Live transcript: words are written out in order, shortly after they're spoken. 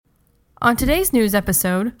On today's news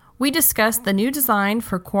episode, we discuss the new design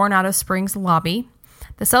for Coronado Springs lobby,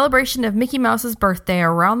 the celebration of Mickey Mouse's birthday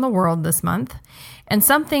around the world this month, and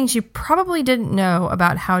some things you probably didn't know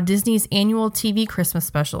about how Disney's annual TV Christmas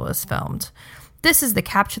special is filmed. This is the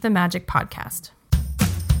Capture the Magic podcast.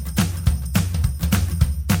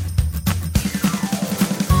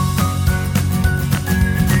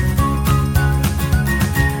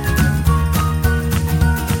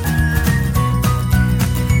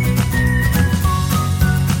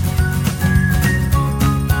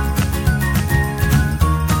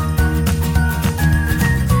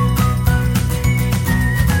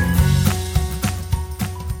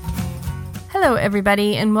 Hello,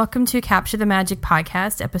 everybody, and welcome to Capture the Magic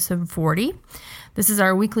podcast, episode 40. This is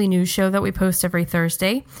our weekly news show that we post every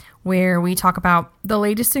Thursday, where we talk about the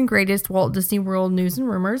latest and greatest Walt Disney World news and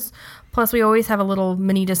rumors. Plus, we always have a little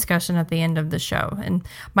mini discussion at the end of the show. And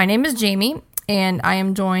my name is Jamie, and I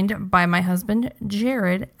am joined by my husband,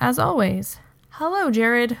 Jared, as always. Hello,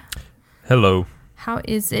 Jared. Hello. How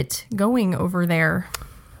is it going over there?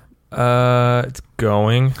 It's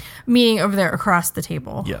going. Meaning over there across the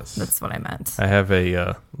table. Yes. That's what I meant. I have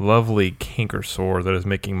a lovely canker sore that is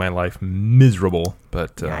making my life miserable.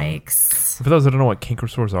 But Yikes. For those that don't know what canker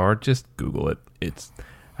sores are, just Google it.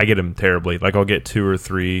 I get them terribly. Like I'll get 2 or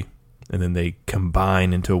 3, and then they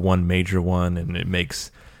combine into one major one, and it makes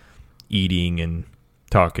eating and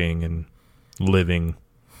talking and living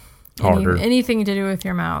harder. Anything to do with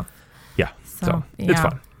your mouth. Yeah. So yeah. It's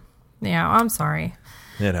fun. Yeah, I'm sorry.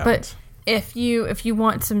 It happens. But if you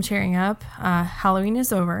want some cheering up, Halloween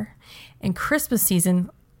is over, and Christmas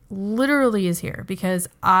season literally is here because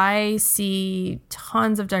I see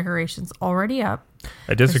tons of decorations already up.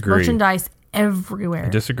 I disagree. There's merchandise everywhere. I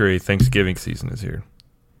disagree. Thanksgiving season is here.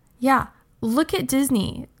 Yeah. Look at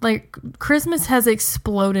Disney. Like, Christmas has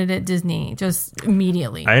exploded at Disney just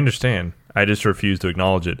immediately. I understand. I just refuse to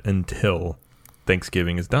acknowledge it until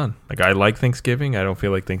Thanksgiving is done. Like, I like Thanksgiving. I don't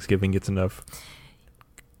feel like Thanksgiving gets enough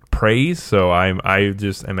praise, so I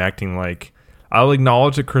just am acting like I'll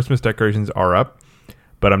acknowledge that Christmas decorations are up,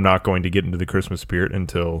 but I'm not going to get into the Christmas spirit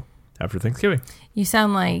until after Thanksgiving. You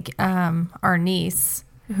sound like our niece,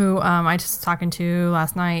 who I just was talking to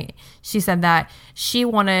last night. She said that she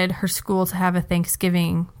wanted her school to have a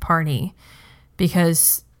Thanksgiving party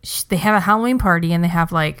because they have a Halloween party and they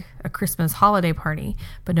have like a Christmas holiday party,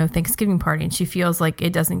 but no Thanksgiving party. And she feels like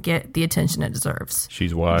it doesn't get the attention it deserves.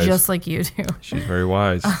 She's wise. Just like you do. She's very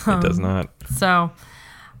wise. It does not. So,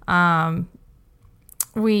 I'm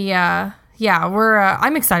excited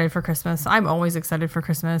for Christmas. I'm always excited for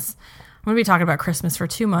Christmas. I'm going to be talking about Christmas for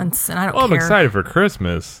 2 months and I don't care. I'm excited for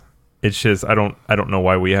Christmas. It's just, I don't know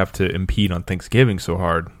why we have to impede on Thanksgiving so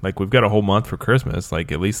hard. Like, we've got a whole month for Christmas.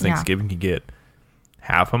 Like, at least Thanksgiving can get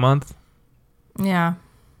half a month. Yeah.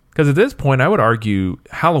 Because at this point, I would argue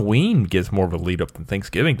Halloween gets more of a lead up than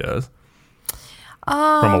Thanksgiving does.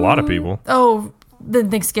 From a lot of people. Oh, than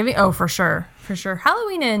Thanksgiving? Oh, for sure. For sure.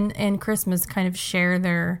 Halloween and Christmas kind of share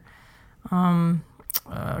their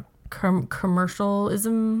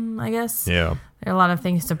commercialism, I guess. Yeah. There are a lot of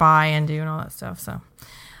things to buy and do and all that stuff. So,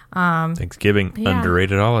 Thanksgiving,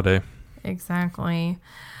 underrated holiday. Exactly.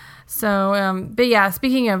 So, but yeah,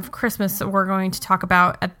 speaking of Christmas, we're going to talk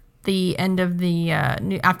about at the end of the,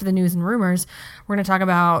 after the news and rumors, we're going to talk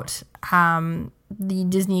about the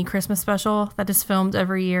Disney Christmas special that is filmed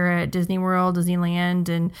every year at Disney World, Disneyland,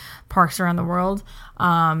 and parks around the world.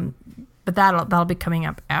 But that'll be coming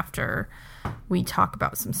up after we talk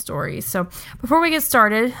about some stories. So before we get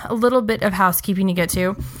started, a little bit of housekeeping to get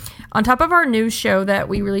to. On top of our news show that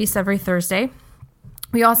we release every Thursday,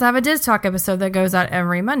 we also have a Diz Talk episode that goes out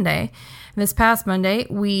every Monday. This past Monday,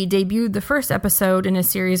 we debuted the first episode in a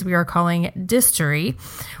series we are calling Distory,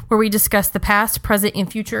 where we discuss the past, present,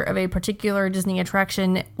 and future of a particular Disney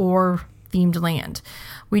attraction or themed land.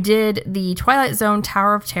 We did the Twilight Zone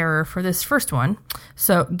Tower of Terror for this first one,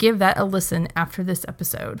 so give that a listen after this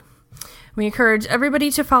episode. We encourage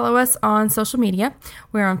everybody to follow us on social media.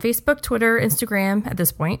 We're on Facebook, Twitter, Instagram at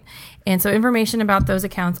this point, and so information about those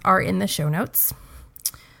accounts are in the show notes.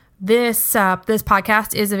 This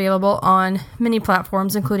podcast is available on many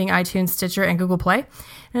platforms, including iTunes, Stitcher, and Google Play.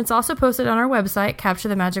 And it's also posted on our website,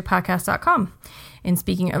 CaptureTheMagicPodcast.com. And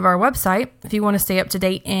speaking of our website, if you want to stay up to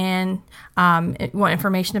date and want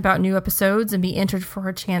information about new episodes and be entered for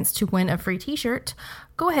a chance to win a free t-shirt,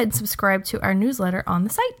 go ahead and subscribe to our newsletter on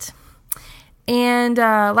the site. And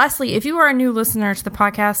lastly, if you are a new listener to the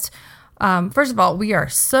podcast, first of all, we are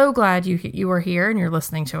so glad you are here and you're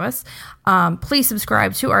listening to us. Please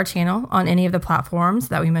subscribe to our channel on any of the platforms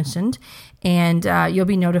that we mentioned, and you'll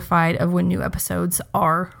be notified of when new episodes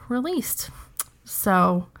are released.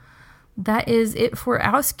 So that is it for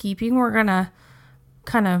housekeeping. We're going to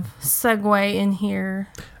kind of segue in here.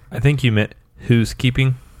 I think you meant who's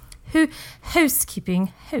keeping.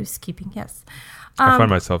 Housekeeping, yes. I find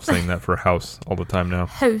myself saying that for house all the time now.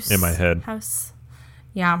 House. In my head. House.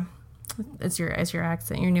 Yeah. It's your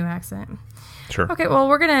accent, your new accent. Sure. Okay, well,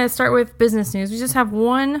 we're going to start with business news. We just have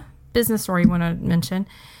one business story we want to mention,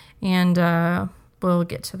 and we'll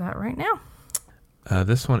get to that right now.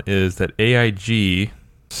 This one is that AIG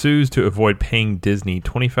sues to avoid paying Disney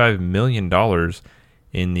 $25 million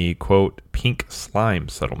in the, quote, pink slime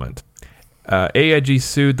settlement. AIG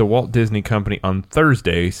sued the Walt Disney Company on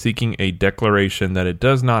Thursday, seeking a declaration that it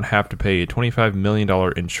does not have to pay a $25 million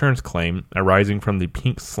insurance claim arising from the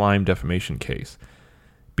pink slime defamation case.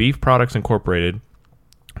 Beef Products Incorporated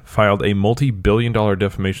filed a multi-billion-dollar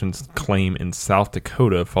defamation claim in South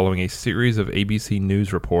Dakota following a series of ABC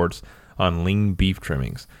News reports on lean beef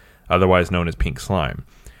trimmings, otherwise known as pink slime.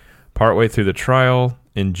 Partway through the trial,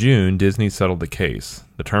 in June, Disney settled the case.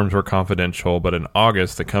 The terms were confidential, but in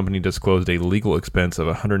August, the company disclosed a legal expense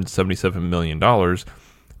of $177 million,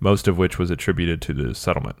 most of which was attributed to the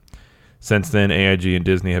settlement. Since then, AIG and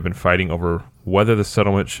Disney have been fighting over whether the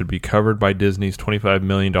settlement should be covered by Disney's $25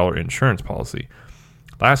 million insurance policy.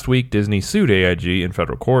 Last week, Disney sued AIG in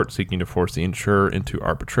federal court, seeking to force the insurer into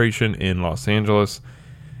arbitration in Los Angeles.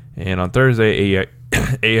 And on Thursday,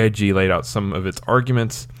 AIG laid out some of its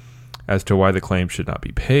arguments as to why the claim should not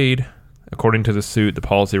be paid. According to the suit, the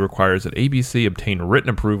policy requires that ABC obtain written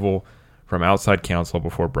approval from outside counsel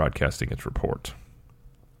before broadcasting its report.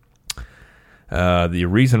 The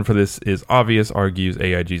reason for this is obvious, argues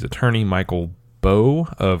AIG's attorney, Michael Bowe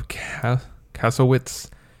of Kasowitz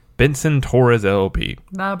Benson Torres LLP.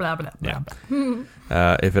 Blah, blah, blah, Yeah.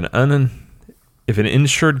 blah. If an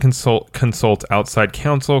insured consults outside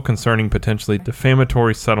counsel concerning potentially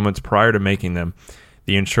defamatory settlements prior to making them,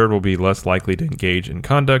 the insured will be less likely to engage in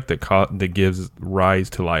conduct that gives rise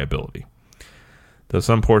to liability. Though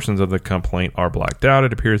some portions of the complaint are blacked out,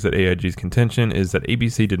 it appears that AIG's contention is that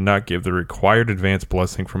ABC did not give the required advance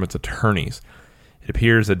blessing from its attorneys. It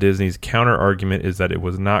appears that Disney's counter-argument is that it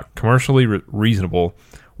was not commercially reasonable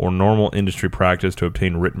or normal industry practice to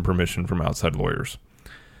obtain written permission from outside lawyers.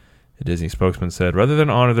 A Disney spokesman said, rather than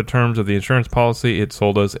honor the terms of the insurance policy it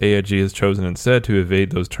sold us, AIG has chosen instead to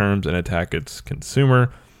evade those terms and attack its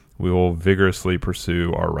consumer. We will vigorously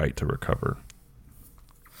pursue our right to recover.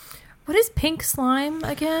 What is pink slime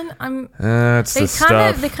again? It's the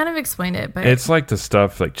stuff. They kind of explained it, but It's like the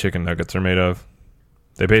stuff like chicken nuggets are made of.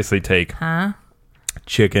 They basically take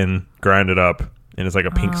chicken, grind it up, and it's like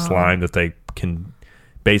a pink slime that they can...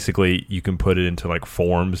 Basically, you can put it into like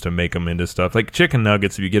forms to make them into stuff. Like chicken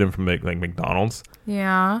nuggets, if you get them from like McDonald's,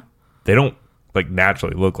 yeah, they don't like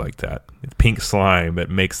naturally look like that. It's pink slime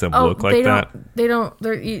that makes them look like that. They don't.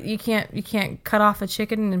 You can't cut off a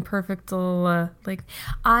chicken in perfect little like.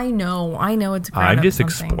 I know. It's. I'm just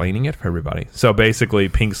explaining it for everybody. So basically,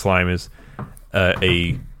 pink slime is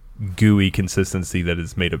a gooey consistency that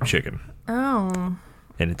is made of chicken. Oh.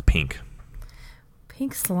 And it's pink.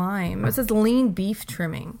 Pink slime. It says lean beef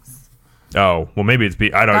trimmings. Oh, well, maybe it's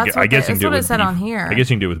beef. I guess you can do it with beef. On here. I guess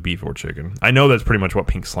you can do it with beef or chicken. I know that's pretty much what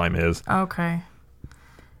pink slime is. Okay.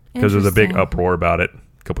 Because there was a big uproar about it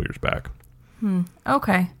a couple years back.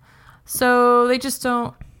 Okay. So they just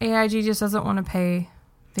don't... AIG just doesn't want to pay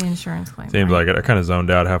the insurance claim. Seems like it. I kind of zoned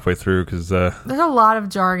out halfway through because... there's a lot of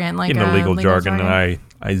jargon. Like getting legal jargon, and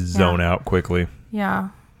I zone out quickly. Yeah.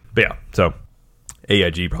 But yeah, so...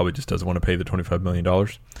 AIG probably just doesn't want to pay the $25 million.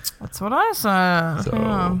 That's what I said.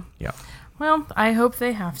 So, yeah. Well, I hope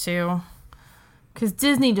they have to. Because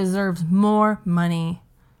Disney deserves more money.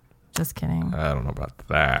 Just kidding. I don't know about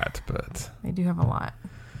that, but... They do have a lot.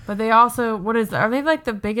 But they also... Are they like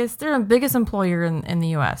the biggest... They're the biggest employer in the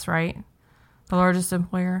U.S., right? The largest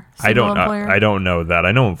employer? I don't know that.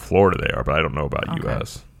 I know in Florida they are, but I don't know about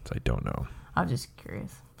U.S. So I don't know. I'm just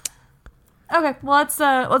curious. Okay, well,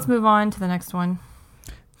 let's move on to the next one.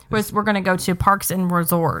 We're going to go to parks and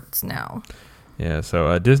resorts now. Yeah,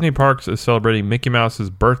 so Disney Parks is celebrating Mickey Mouse's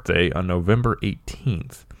birthday on November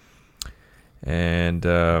 18th. And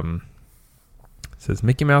it says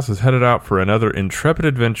Mickey Mouse is headed out for another intrepid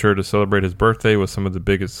adventure to celebrate his birthday with some of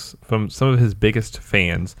his biggest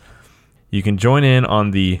fans. You can join in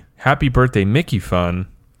on the Happy Birthday Mickey fun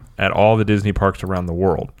at all the Disney parks around the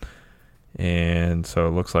world. And so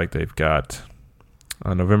it looks like they've got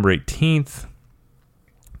on November 18th,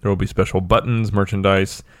 there will be special buttons,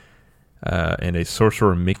 merchandise, and a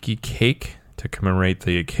Sorcerer Mickey cake to commemorate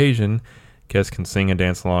the occasion. Guests can sing and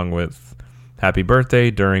dance along with Happy Birthday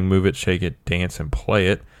during Move It, Shake It, Dance, and Play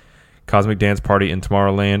It. Cosmic Dance Party in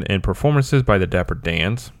Tomorrowland and performances by the Dapper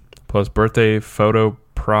Dans. Plus, birthday photo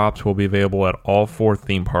props will be available at all 4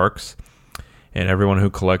 theme parks. And everyone who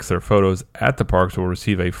collects their photos at the parks will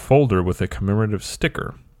receive a folder with a commemorative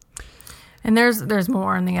sticker. And there's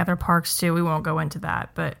more in the other parks, too. We won't go into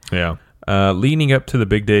that, but... Yeah. Leading up to the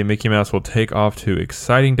big day, Mickey Mouse will take off to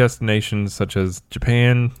exciting destinations such as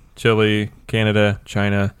Japan, Chile, Canada,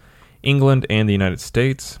 China, England, and the United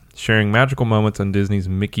States, sharing magical moments on Disney's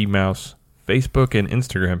Mickey Mouse Facebook and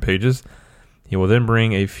Instagram pages. He will then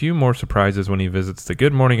bring a few more surprises when he visits the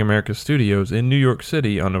Good Morning America studios in New York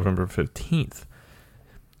City on November 15th.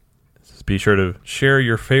 So be sure to share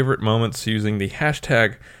your favorite moments using the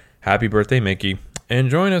hashtag Happy Birthday Mickey and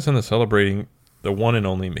join us in the celebrating the one and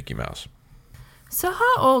only Mickey Mouse. So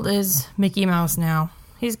how old is Mickey Mouse now?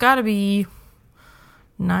 He's got to be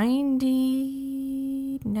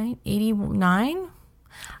 89?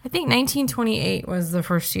 I think 1928 was the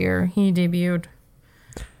first year he debuted.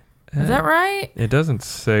 Is that right? It doesn't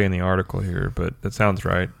say in the article here, but that sounds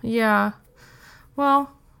right. Yeah. Well,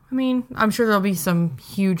 I mean, I'm sure there'll be some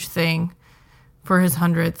huge thing for his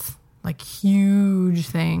 100th. Like, huge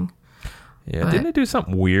thing. Yeah, didn't they do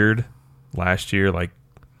something weird last year? Like,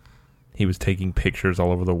 he was taking pictures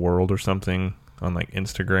all over the world or something on, like,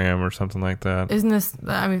 Instagram or something like that. Isn't this...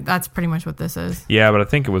 I mean, that's pretty much what this is. Yeah, but I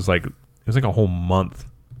think it was like a whole month,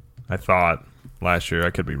 I thought, last year. I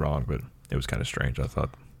could be wrong, but it was kind of strange, I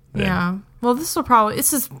thought. Yeah. Well, this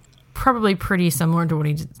is probably pretty similar to what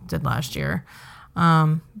he did last year.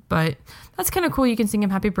 But that's kind of cool. You can sing him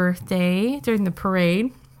happy birthday during the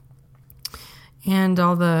parade and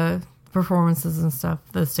all the performances and stuff,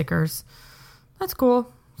 the stickers. That's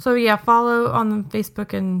cool. So yeah, follow on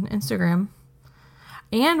Facebook and Instagram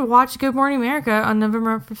and watch Good Morning America on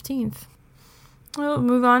November 15th. We'll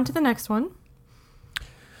move on to the next one.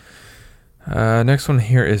 Next one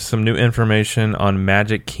here is some new information on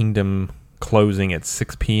Magic Kingdom closing at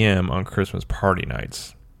 6 p.m. on Christmas party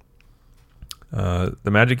nights. The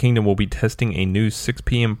Magic Kingdom will be testing a new 6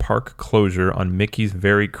 p.m. park closure on Mickey's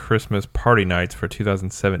Very Christmas Party Nights for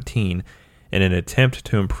 2017 in an attempt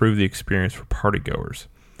to improve the experience for partygoers.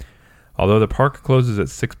 Although the park closes at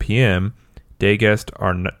 6 p.m., day guests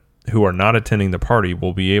who are not attending the party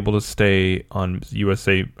will be able to stay on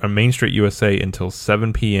Main Street USA until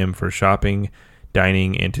 7 p.m. for shopping,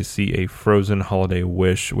 dining, and to see a Frozen Holiday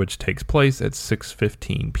Wish, which takes place at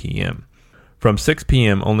 6:15 p.m. From 6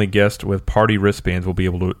 p.m., only guests with party wristbands will be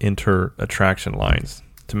able to enter attraction lines.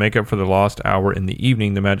 To make up for the lost hour in the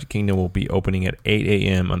evening, the Magic Kingdom will be opening at 8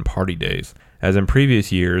 a.m. on party days. As in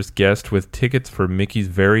previous years, guests with tickets for Mickey's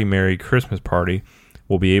Very Merry Christmas Party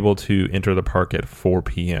will be able to enter the park at 4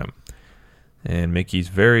 p.m. And Mickey's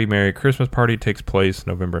Very Merry Christmas Party takes place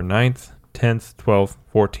November 9th, 10th, 12th,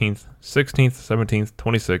 14th, 16th, 17th,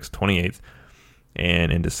 26th, 28th.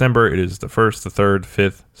 And in December, it is the 1st, the 3rd,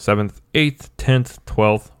 5th, 7th, 8th, 10th,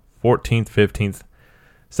 12th, 14th, 15th,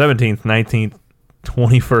 17th, 19th,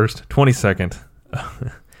 21st, 22nd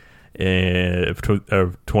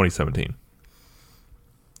of 2017.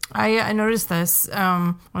 I noticed this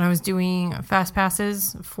when I was doing fast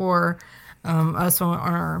passes for us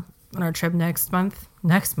on our trip next month.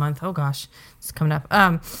 Oh gosh, it's coming up.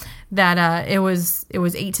 That it was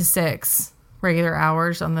 8 to 6 regular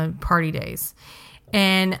hours on the party days,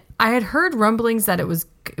 and I had heard rumblings that it was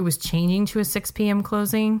changing to a 6 p.m.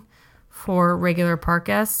 closing for regular park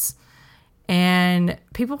guests, and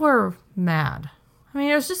people were mad. I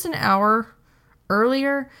mean, it was just an hour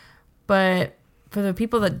earlier, but for the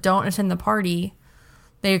people that don't attend the party,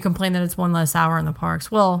 they complain that it's one less hour in the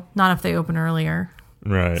parks. Well, not if they open earlier.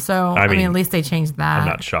 Right. So, I mean, at least they changed that. I'm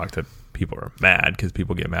not shocked that people are mad because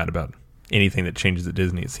people get mad about anything that changes at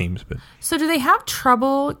Disney, it seems. But so do they have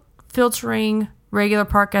trouble filtering regular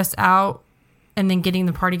park guests out and then getting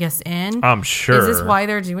the party guests in? I'm sure. Is this why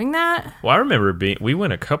they're doing that? Well, I remember we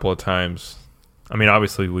went a couple of times. I mean,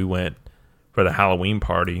 obviously we went for the Halloween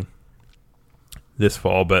party this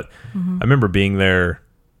fall, but I remember being there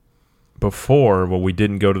before when we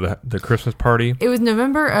didn't go to the Christmas party. It was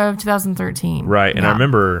November of 2013. Right, and I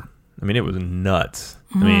remember, I mean, it was nuts.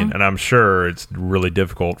 I mean, and I'm sure it's really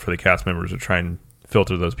difficult for the cast members to try and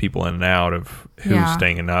filter those people in and out of who's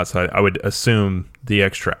staying and not. So I would assume the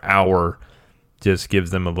extra hour just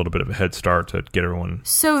gives them a little bit of a head start to get everyone.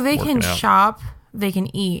 So they can shop, they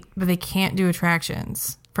can eat, but they can't do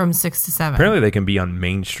attractions from 6 to 7. Apparently they can be on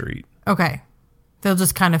Main Street. Okay. They'll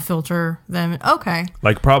just kind of filter them. Okay.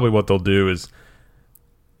 Like probably what they'll do is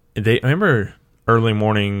I remember early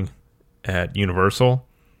morning at Universal,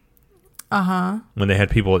 When they had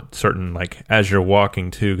people at certain, like, as you're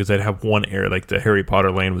walking too, because they'd have one area, like the Harry Potter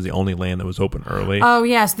land was the only land that was open early. Oh,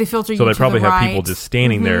 yes, they filter you so they to probably the have right. people just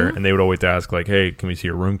standing there, and they would always ask, like, hey, can we see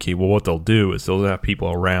your room key? Well, what they'll do is they'll have people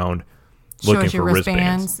around Show looking us for your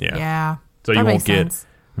wristbands. Yeah. So That you won't makes get sense.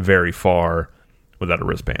 very far without a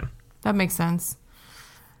wristband. That makes sense.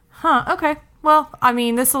 Huh, okay. Well, I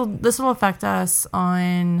mean, this will affect us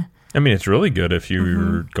on... I mean, it's really good if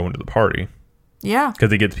you're going to the party. Yeah.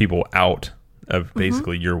 Because it gets people out of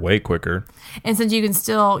basically your way quicker. And since you can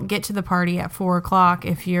still get to the party at 4:00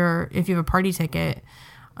 if you have a party ticket,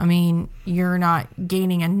 I mean, you're not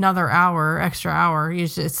gaining another extra hour.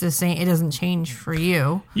 It's the same. It doesn't change for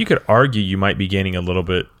you. You could argue you might be gaining a little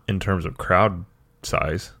bit in terms of crowd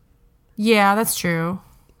size. Yeah, that's true.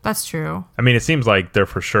 That's true. I mean, it seems like they're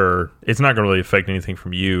for sure. It's not going to really affect anything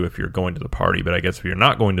from you if you're going to the party. But I guess if you're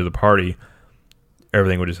not going to the party,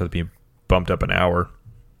 everything would just have to be bumped up an hour.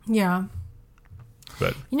 Yeah.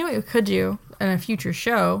 But you know what we could do in a future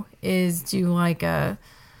show is do like a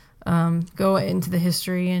go into the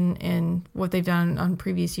history and what they've done on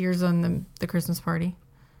previous years on the Christmas party.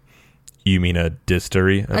 you mean a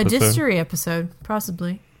Distery episode? A Distery episode,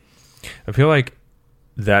 possibly. I feel like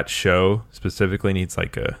that show specifically needs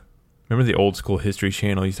like a... Remember the old school History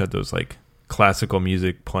Channel used to have those like classical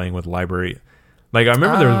music playing with library... Like I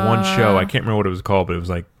remember there was one show, I can't remember what it was called, but it was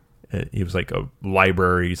like a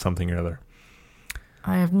library something or other.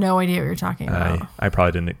 I have no idea what you're talking about. I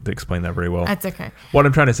probably didn't explain that very well. That's okay. What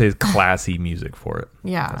I'm trying to say is classy music for it.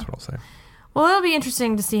 Yeah. That's what I'll say. Well, it'll be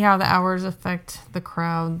interesting to see how the hours affect the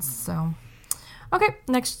crowds. So, okay,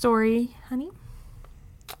 next story, honey.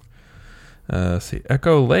 Let's see.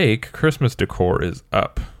 Echo Lake Christmas decor is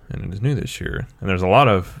up, and it is new this year. And there's a lot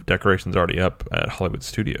of decorations already up at Hollywood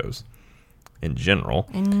Studios in general.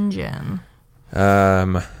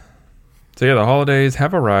 So yeah, the holidays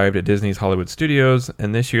have arrived at Disney's Hollywood Studios,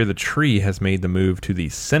 and this year the tree has made the move to the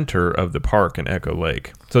center of the park in Echo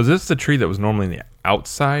Lake. So is this the tree that was normally in the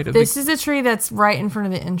outside of This is a tree that's right in front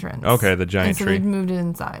of the entrance. Okay, the giant so tree. they moved it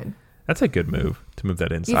inside. That's a good move to move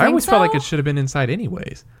that inside. You I always think felt like so? it should have been inside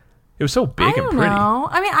anyways. It was so big I don't and pretty. know.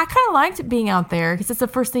 I mean, I kind of liked it being out there because it's the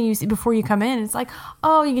first thing you see before you come in. It's like,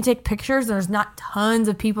 oh, you can take pictures. There's not tons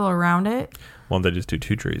of people around it. Why don't they just do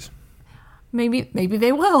 2 trees? Maybe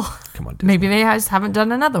they will. Come on, Disney. Maybe they just haven't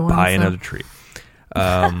done another one. Buy another tree.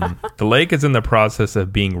 The lake is in the process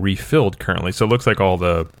of being refilled currently. So it looks like all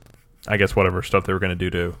the, I guess, whatever stuff they were going to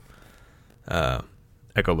do to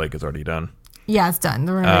Echo Lake is already done. Yeah, it's done.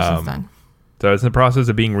 The renovation's done. So it's in the process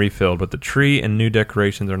of being refilled, but the tree and new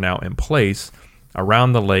decorations are now in place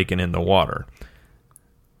around the lake and in the water.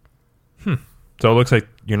 So it looks like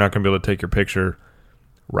you're not going to be able to take your picture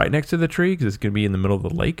right next to the tree because it's going to be in the middle of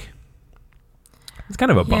the lake. It's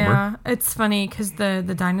kind of a bummer. Yeah, it's funny because the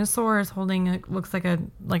dinosaur is holding looks like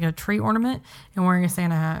a tree ornament and wearing a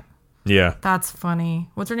Santa hat. Yeah. That's funny.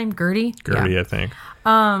 What's her name? Gertie? Gertie, Yeah. I think.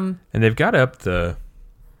 And they've got up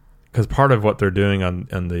because part of what they're doing on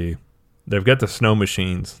they've got the snow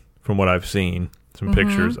machines from what I've seen, some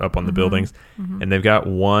pictures up on the buildings, and they've got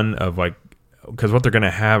one of like, because what they're going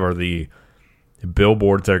to have are the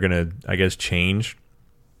billboards that are going to, I guess, change.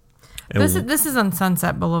 And This is on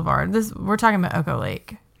Sunset Boulevard. We're talking about Echo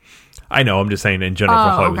Lake. I know. I'm just saying in general for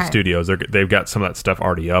Hollywood okay. Studios, they've got some of that stuff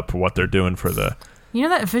already up. What they're doing for the You know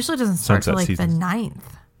that officially doesn't start till Sunset like seasons. the 9th.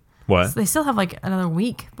 what? So they still have like another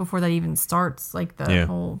week before that even starts, like the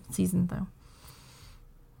whole season though.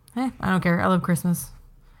 I don't care. I love Christmas.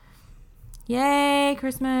 Yay,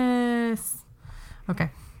 Christmas. Okay.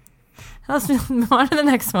 Let's move on to the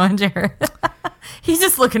next one, Jared. He's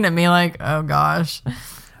just looking at me like, oh gosh.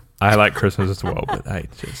 I like Christmas as well, but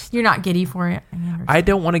You're not giddy for it. I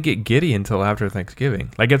don't want to get giddy until after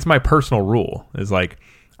Thanksgiving. Like it's my personal rule. Is like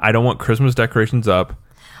I don't want Christmas decorations up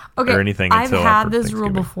or anything I've until had after this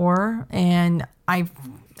Thanksgiving. rule before, and I've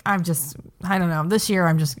just I don't know. This year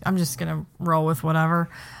I'm just gonna roll with whatever.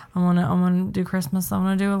 I wanna do Christmas. I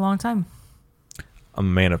wanna do a long time. I'm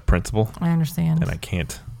a man of principle, I understand. and I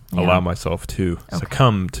can't allow myself to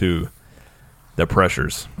succumb to the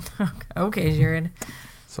pressures. Okay, Jared.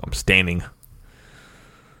 So I'm standing.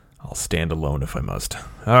 I'll stand alone if I must.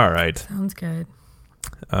 All right. Sounds good.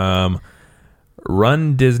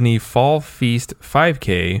 Run Disney Fall Feast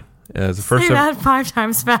 5K as the first. Say that 5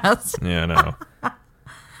 times fast. Yeah, I know.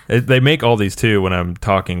 They make all these too when I'm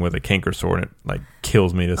talking with a canker sore, and it like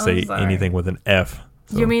kills me to say sorry. anything with an F.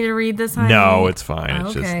 So, You want me to read this? Honey? no, it's fine.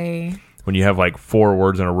 It's okay. just when you have like 4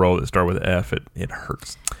 words in a row that start with F, it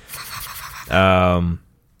hurts. And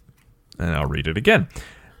I'll read it again.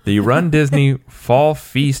 The Run Disney Fall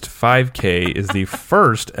Feast 5K is the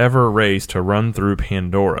first ever race to run through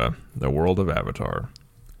Pandora, the world of Avatar.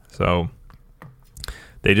 So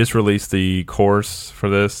they just released the course for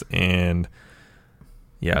this, and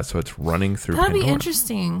yeah, so it's running through That'd Pandora. be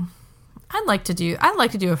interesting. I'd like to do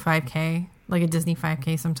a 5K, like a Disney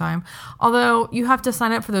 5K sometime. Although you have to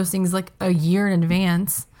sign up for those things like a year in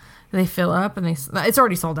advance. They fill up and it's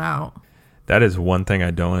already sold out. That is one thing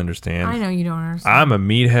I don't understand. I know you don't understand. I'm a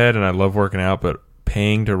meathead and I love working out, but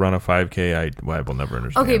paying to run a 5K, I will never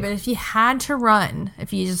understand. Okay, but if you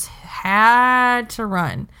just had to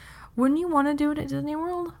run, wouldn't you want to do it at Disney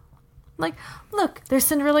World? Like, look, there's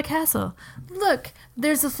Cinderella Castle. Look,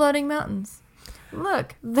 there's the floating mountains.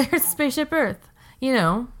 Look, there's Spaceship Earth. You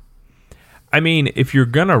know. I mean, if you're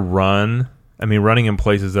gonna run, running in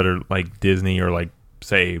places that are like Disney or like,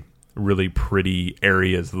 say, really pretty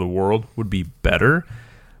areas of the world would be better,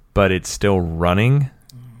 but it's still running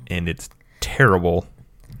and it's terrible.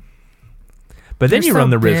 But then you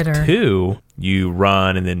run the risk too. You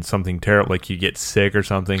run and then something terrible, like you get sick or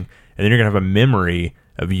something, and then you're gonna have a memory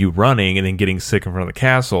of you running and then getting sick in front of the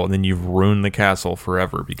castle, and then you've ruined the castle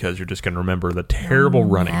forever because you're just gonna remember the terrible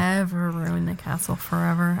running. Never ruin the castle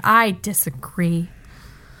forever. I disagree.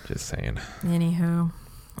 Just saying. Anywho.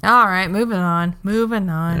 All right, moving on. All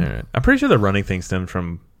right. I'm pretty sure the running thing stems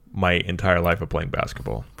from my entire life of playing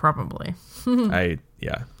basketball. Probably. I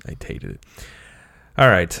hated it. All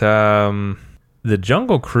right. The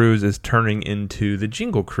Jungle Cruise is turning into the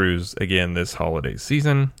Jingle Cruise again this holiday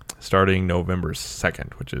season, starting November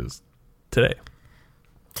 2nd, which is today.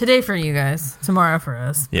 Today for you guys, tomorrow for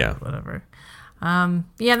us. Yeah. Whatever.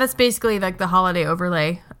 Yeah, that's basically like the holiday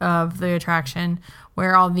overlay of the attraction,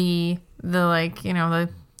 where all the like, you know,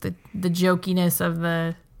 the jokiness of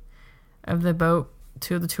the boat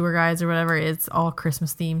to the tour guides or whatever, it's all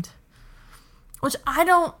Christmas themed. Which I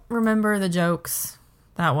don't remember the jokes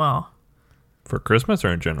that well. For Christmas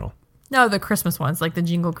or in general? No, the Christmas ones, like the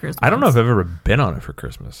Jingle Cruise ones. I don't know if I've ever been on it for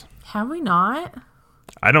Christmas. Have we not?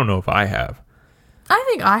 I don't know if I have. I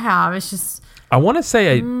think I have. It's just... I want to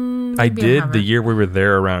say I did the haven't. year we were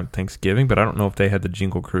there around Thanksgiving, but I don't know if they had the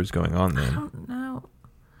Jingle Cruise going on then. I don't know.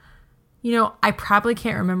 You know, I probably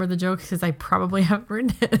can't remember the jokes because I probably haven't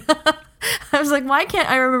written it. I was like, why can't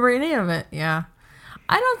I remember any of it? Yeah.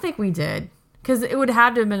 I don't think we did. Because it would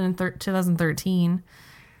have to have been in 2013.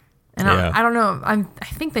 And yeah. I don't know. I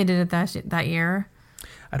think they did it that year.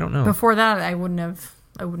 I don't know. Before that, I wouldn't have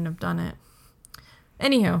done it.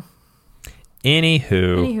 Anywho.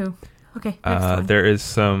 Okay. There is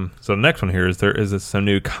some. So the next one here is there is some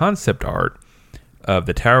new concept art of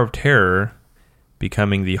the Tower of Terror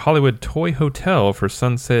becoming the Hollywood Toy Hotel for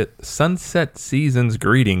Sunset Seasons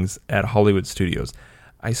greetings at Hollywood Studios.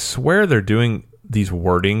 I swear they're doing these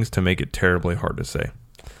wordings to make it terribly hard to say.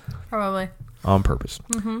 Probably. On purpose.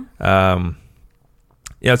 Mm-hmm.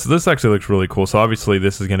 Yeah, so this actually looks really cool. So obviously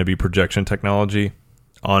this is going to be projection technology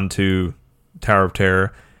onto Tower of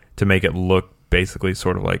Terror to make it look basically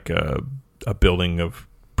sort of like a building of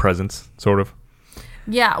presents, sort of.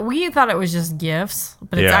 Yeah, we thought it was just gifts,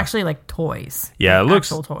 but it's actually like toys. Yeah, like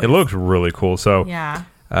it looks really cool. So yeah.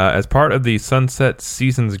 As part of the Sunset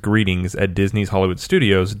Seasons greetings at Disney's Hollywood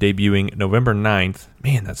Studios, debuting November 9th.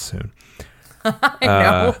 Man, that's soon. I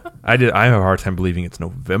know. I have a hard time believing it's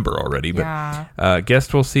November already, but yeah.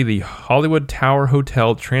 Guests will see the Hollywood Tower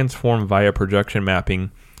Hotel transform via projection mapping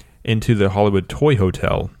into the Hollywood Toy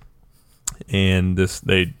Hotel. And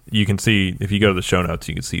you can see, if you go to the show notes,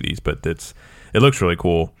 you can see these, but it looks really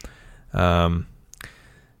cool. The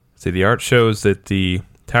art shows that the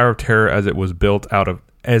Tower of Terror, as if it was built out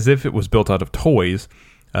of toys,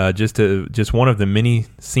 just one of the many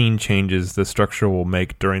scene changes the structure will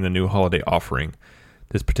make during the new holiday offering.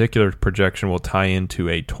 This particular projection will tie into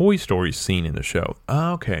a Toy Story scene in the show.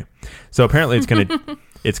 Oh, okay, so apparently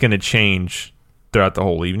it's gonna change throughout the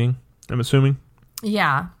whole evening, I'm assuming.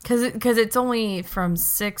 Yeah, because it's only from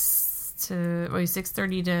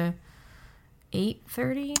 6:30 to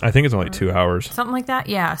 8:30. I think it's only 2 hours, something like that.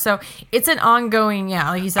 Yeah, so it's an ongoing.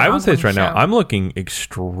 Yeah, like you said. I would say this right show. now. I'm looking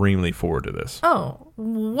extremely forward to this. Oh,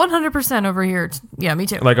 100% over here. Yeah, me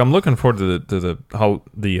too. Like I'm looking forward to the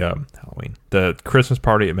Halloween, the Christmas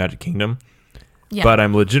party at Magic Kingdom. Yeah. But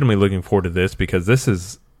I'm legitimately looking forward to this because this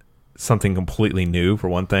is something completely new for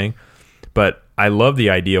one thing. But I love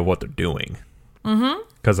the idea of what they're doing. Mm-hmm.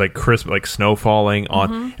 Because like like snow falling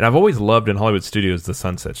on, and I've always loved in Hollywood Studios the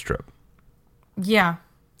Sunset Strip. Yeah.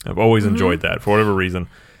 I've always enjoyed that for whatever reason.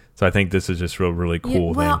 So I think this is just really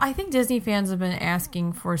cool. Yeah, well, I think Disney fans have been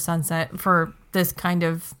asking for this kind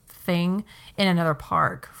of thing in another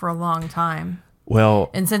park for a long time. Well,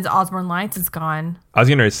 And since Osborne Lights is gone, I was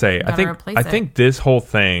going to say, gotta replace I it. think this whole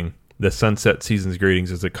thing, the Sunset Seasons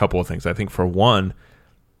Greetings, is a couple of things. I think for one,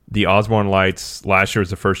 the Osborne Lights last year was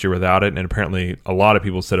the first year without it, and apparently a lot of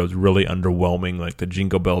people said it was really underwhelming, like the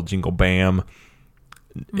Jingle Bell, Jingle Bam.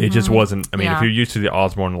 It just wasn't. I mean, if Yeah. you're used to the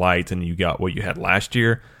Osborne Lights and you got what you had last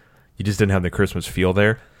year, you just didn't have the Christmas feel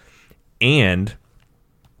there. And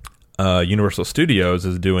Universal Studios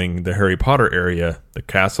is doing the Harry Potter area, the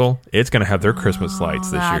castle. It's going to have their Christmas lights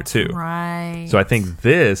this year that's too. Right. So I think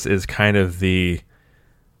this is kind of the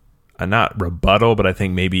not rebuttal, but I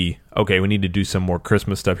think maybe, okay, we need to do some more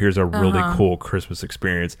Christmas stuff. Here's a really cool Christmas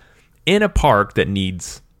experience in a park that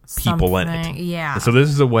needs people in it. Yeah. So this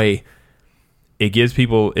is a way it gives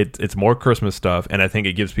people, it's more Christmas stuff, and I think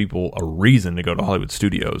it gives people a reason to go to Hollywood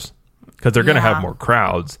Studios because they're going to have more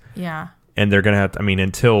crowds. Yeah. And they're going to have to, I mean,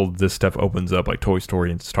 until this stuff opens up like Toy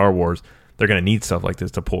Story and Star Wars, they're going to need stuff like this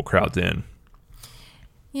to pull crowds in.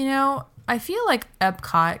 You know, I feel like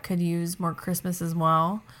Epcot could use more Christmas as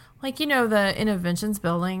well. Like, you know, the Innovations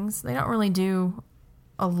buildings, they don't really do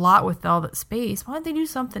a lot with all that space. Why don't they do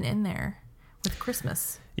something in there with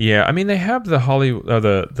Christmas? Yeah, I mean, they have the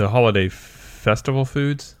the holiday festival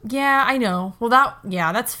foods. Yeah, I know. Well,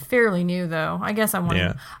 that's fairly new though. I guess I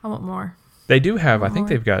want more. They do have, I think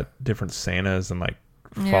they've got different Santas and like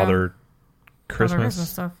Father Christmas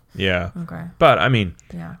stuff. Yeah. Okay. But I mean,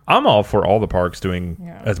 Yeah. I'm all for all the parks doing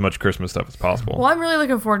as much Christmas stuff as possible. Well, I'm really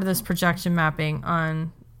looking forward to this projection mapping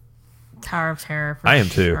on Tower of Terror. I am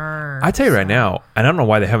too. I tell you right now, and I don't know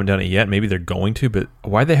why they haven't done it yet. Maybe they're going to, but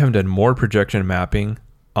why they haven't done more projection mapping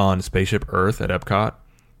on Spaceship Earth at Epcot?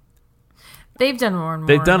 They've done more and more.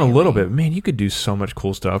 They've done a little bit. Man, you could do so much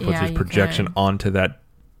cool stuff with Yeah, this you projection could. onto that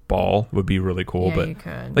ball. Would be really cool. Yeah, but you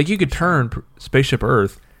could. like you could turn Spaceship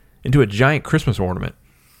Earth into a giant Christmas ornament.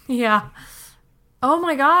 Yeah. Oh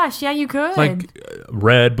my gosh. Yeah, you could. Like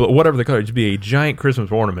red, but whatever the color, it'd be a giant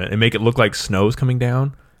Christmas ornament and make it look like snow's coming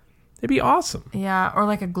down. It'd be awesome. Yeah, or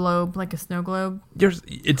like a globe, like a snow globe.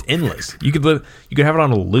 It's endless. You could have it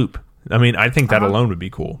on a loop. I mean, I think that alone would be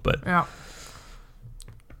cool. But Yeah.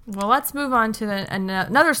 Well, let's move on to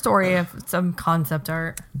another story of some concept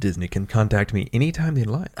art. Disney can contact me anytime they'd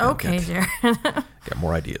like. Okay, Jared. Got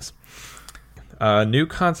more ideas. New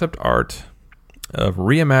concept art of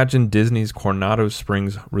reimagined Disney's Coronado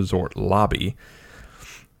Springs Resort lobby.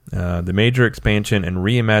 The major expansion and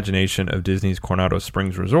reimagination of Disney's Coronado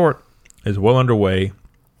Springs Resort is well underway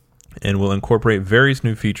and will incorporate various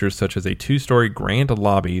new features such as a 2-story grand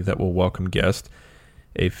lobby that will welcome guests,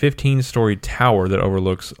 a 15-story tower that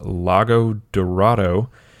overlooks Lago Dorado,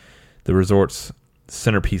 the resort's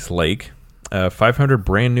centerpiece lake, 500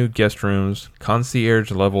 brand new guest rooms,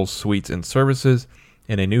 concierge-level suites and services,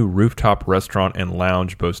 and a new rooftop restaurant and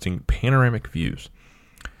lounge boasting panoramic views.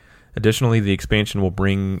 Additionally, the expansion will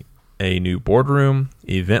bring a new boardroom,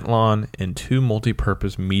 event lawn, and 2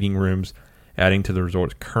 multi-purpose meeting rooms, adding to the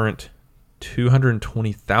resort's current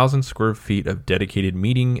 220,000 square feet of dedicated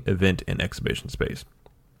meeting, event, and exhibition space.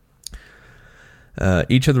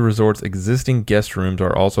 Each of the resort's existing guest rooms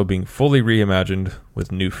are also being fully reimagined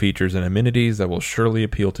with new features and amenities that will surely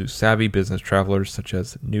appeal to savvy business travelers, such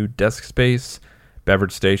as new desk space,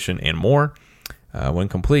 beverage station, and more. When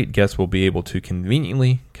complete, guests will be able to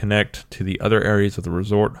conveniently connect to the other areas of the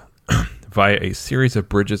resort via a series of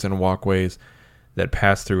bridges and walkways that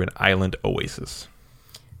pass through an island oasis.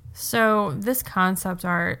 So this concept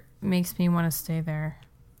art makes me want to stay there.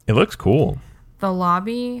 It looks cool. The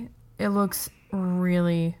lobby, it looks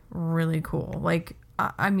really, really cool. Like,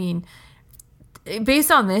 I mean,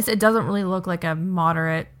 based on this, it doesn't really look like a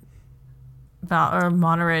moderate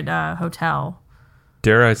hotel.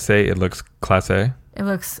 Dare I say it looks class A? It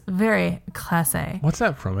looks very class A. What's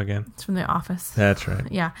that from again? It's from The Office. That's right.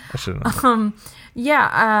 Yeah. I should have known.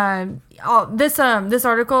 This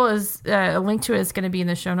article is a link to it is going to be in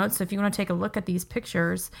the show notes. So if you want to take a look at these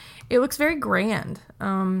pictures, it looks very grand.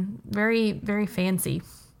 Very, very fancy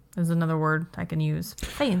is another word I can use.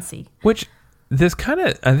 Fancy. Which this kind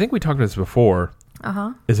of, I think we talked about this before.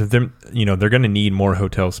 Is if they're going to need more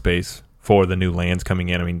hotel space for the new lands coming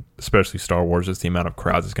in. I mean, especially Star Wars, just the amount of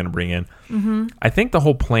crowds it's going to bring in. Mm-hmm. I think the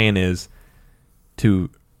whole plan is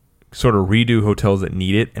to sort of redo hotels that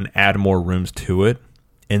need it and add more rooms to it.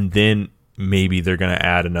 And then maybe they're going to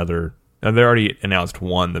add another. Now they already announced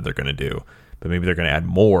one that they're going to do, but maybe they're going to add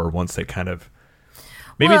more once they kind of.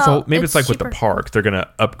 Maybe it's like cheaper. With the parks, they're going to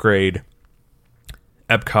upgrade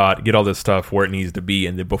Epcot, get all this stuff where it needs to be,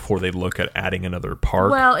 and then before they look at adding another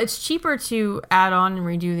park. Well, it's cheaper to add on and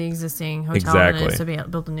redo the existing hotel than it is to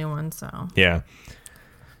build a new one. So yeah,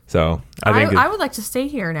 so I think I would like to stay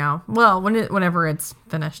here now. Well, whenever it's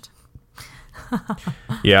finished.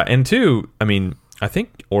 Yeah, and two, I mean, I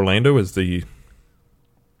think Orlando is the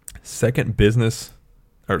second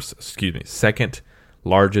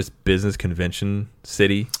largest business convention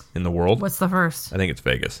city in the world. What's the first? I think it's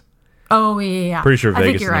Vegas. Oh, yeah. Pretty sure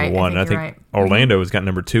Vegas is you're number right. one. I think right. Orlando has got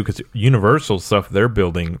number two because Universal stuff they're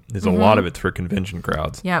building is a lot of it's for convention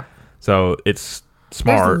crowds. Yep. So it's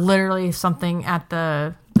smart. There's literally something at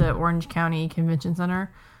the Orange County Convention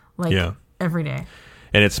Center, like every day.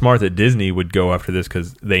 And it's smart that Disney would go after this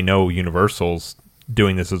because they know Universal's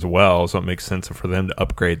doing this as well, so it makes sense for them to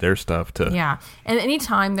upgrade their stuff to. Yeah, and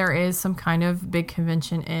anytime there is some kind of big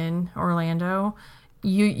convention in Orlando,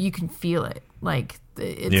 you can feel it. Like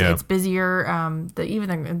it's busier.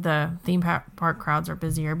 Even the theme park crowds are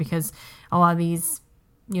busier because a lot of these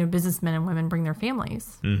businessmen and women bring their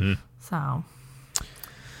families. Mm-hmm. So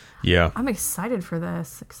yeah, I'm excited for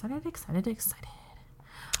this. Excited.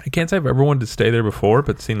 I can't say I've ever wanted to stay there before,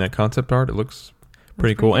 but seeing that concept art, it looks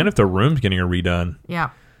pretty cool. And if the room's getting redone. Yeah.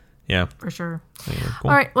 For sure. Cool.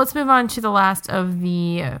 All right, let's move on to the last of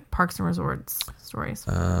the Parks and Resorts stories.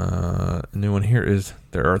 A new one here is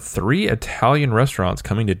there are 3 Italian restaurants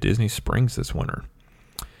coming to Disney Springs this winter.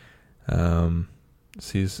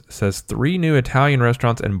 Says 3 new Italian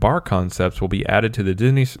restaurants and bar concepts will be added to the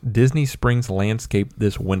Disney Springs landscape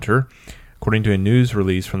this winter, according to a news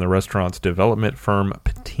release from the restaurant's development firm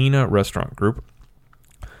Patina Restaurant Group.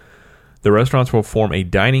 The restaurants will form a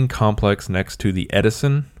dining complex next to the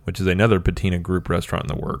Edison, which is another Patina Group restaurant in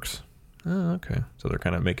the works. Oh, okay. So they're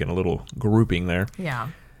kind of making a little grouping there. Yeah.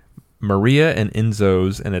 Maria and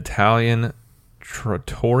Enzo's, an Italian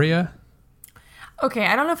trattoria. Okay,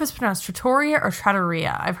 I don't know if it's pronounced trattoria or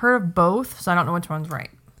trattoria. I've heard of both, so I don't know which one's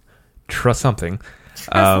right. Something.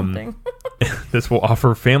 This will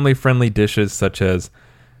offer family-friendly dishes such as,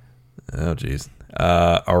 you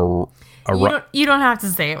don't have to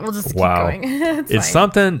say it. We'll just keep going. It's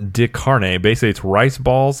something di carne. Basically, it's rice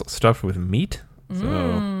balls stuffed with meat.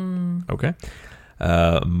 So, okay.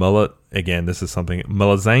 Again, this is something.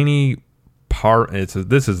 Melanzane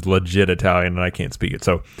this is legit Italian, and I can't speak it.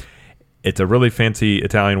 So, it's a really fancy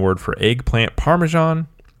Italian word for eggplant parmesan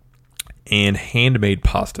and handmade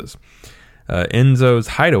pastas. Enzo's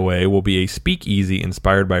Hideaway will be a speakeasy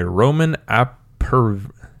inspired by Roman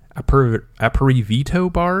Aperivito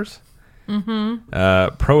bars.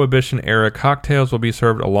 Mm-hmm. Prohibition-era cocktails will be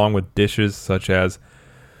served along with dishes such as,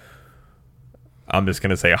 I'm just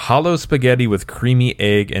going to say, hollow spaghetti with creamy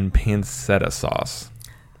egg and pancetta sauce.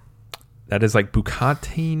 That is like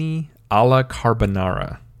bucatini alla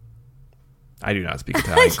carbonara. I do not speak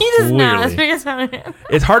Italian. He does not speak Italian.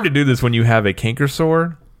 It's hard to do this when you have a canker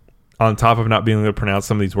sore on top of not being able to pronounce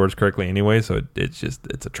some of these words correctly anyway, so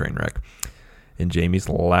it's a train wreck. And Jamie's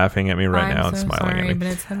laughing at me now and smiling at me. But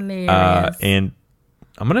it's hilarious. And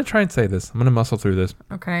I'm going to try and say this. I'm going to muscle through this.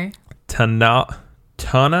 Okay. Tana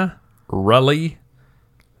Relli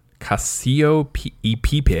Casio e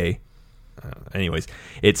Pipe. Anyways,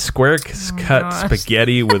 it's square cut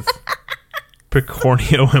spaghetti with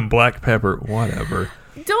pecorino and black pepper. Whatever.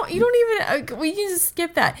 You don't even, we can just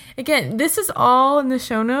skip that. Again, this is all in the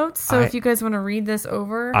show notes, so if you guys want to read this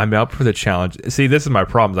over. I'm up for the challenge. See, this is my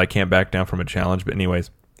problem. I can't back down from a challenge, but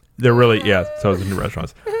anyways, they're really, so it's new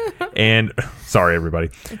restaurants. And, sorry, everybody.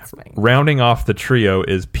 It's fine. Rounding off the trio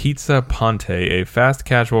is Pizza Ponte, a fast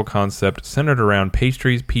casual concept centered around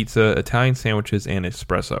pastries, pizza, Italian sandwiches, and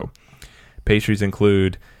espresso. Pastries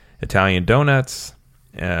include Italian donuts,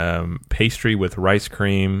 pastry with rice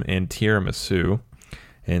cream, and tiramisu.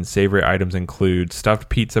 And savory items include stuffed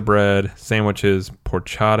pizza bread, sandwiches,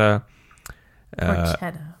 porchetta.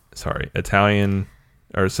 Italian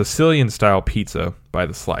or Sicilian style pizza by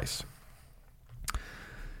the slice.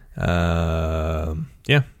 So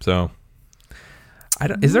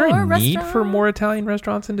is there a need for more Italian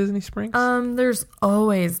restaurants in Disney Springs? There's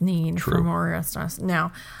always need for more restaurants.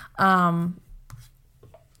 Now,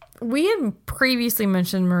 we had previously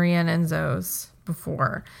mentioned Maria and Enzo's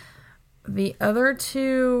before. The other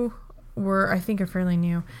two were, I think, are fairly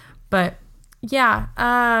new. But,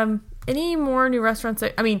 any more new restaurants?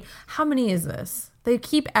 I mean, how many is this? They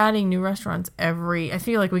keep adding new restaurants I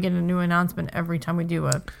feel like we get a new announcement every time we do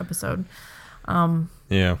a episode.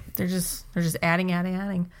 They're just adding.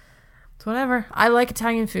 It's whatever. I like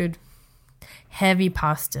Italian food. Heavy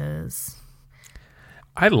pastas.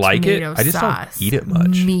 I like it. I just don't eat it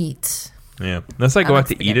much. Meat. Yeah. Unless I go out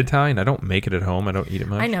to eat Italian, I don't make it at home. I don't eat it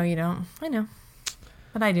much. I know you don't. I know.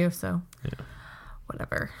 But I do, so. Yeah.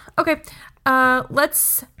 Whatever. Okay.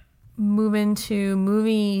 Let's move into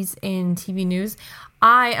movies and TV news.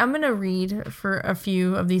 I'm going to read for a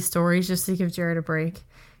few of these stories just to give Jared a break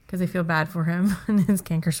because I feel bad for him and his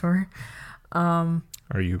canker sore.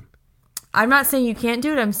 Are you I'm not saying you can't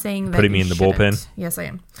do it. I'm saying that putting you me in the shouldn't. bullpen? Yes, I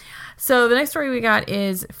am. So the next story we got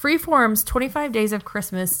is Freeform's 25 Days of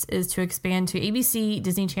Christmas is to expand to ABC,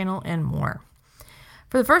 Disney Channel, and more.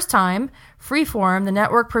 For the first time, Freeform, the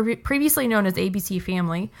network previously known as ABC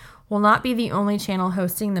Family, will not be the only channel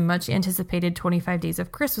hosting the much-anticipated 25 Days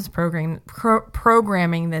of Christmas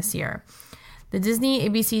programming this year. The Disney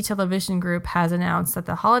ABC Television Group has announced that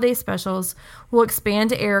the holiday specials will expand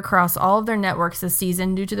to air across all of their networks this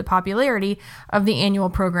season due to the popularity of the annual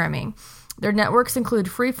programming. Their networks include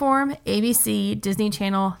Freeform, ABC, Disney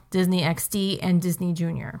Channel, Disney XD, and Disney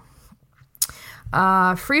Junior.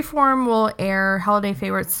 Freeform will air holiday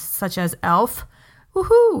favorites such as Elf,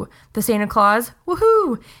 woohoo, The Santa Claus,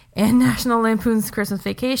 woohoo, and National Lampoon's Christmas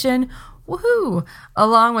Vacation, woohoo,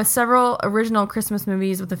 along with several original Christmas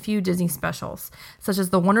movies with a few Disney specials, such as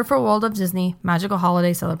The Wonderful World of Disney, Magical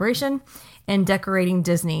Holiday Celebration, and Decorating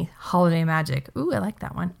Disney, Holiday Magic. Ooh, I like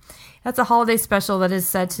that one. That's a holiday special that is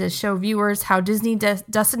said to show viewers how Disney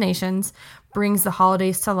Destinations brings the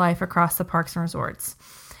holidays to life across the parks and resorts.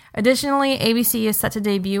 Additionally, ABC is set to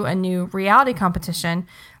debut a new reality competition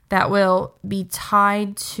that will be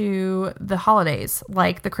tied to the holidays,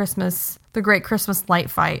 like the Great Christmas Light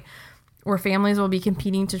Fight, where families will be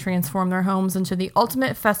competing to transform their homes into the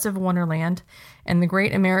ultimate festive wonderland, and the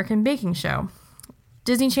Great American Baking Show.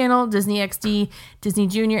 Disney Channel, Disney XD, Disney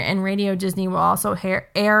Junior, and Radio Disney will also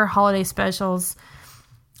air holiday specials.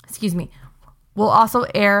 Will also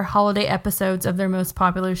air holiday episodes of their most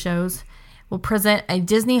popular shows. Will present a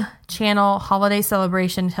Disney Channel holiday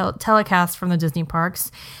celebration telecast from the Disney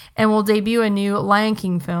parks, and will debut a new Lion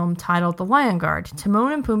King film titled The Lion Guard,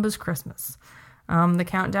 Timon and Pumbaa's Christmas. The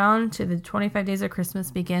countdown to the 25 Days of Christmas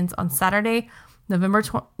begins on Saturday, November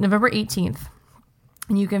 18th.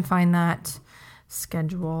 And you can find that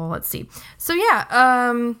schedule. Let's see. So,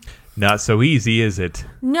 yeah. Not so easy, is it?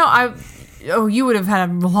 No, you would have had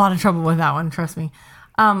a lot of trouble with that one. Trust me.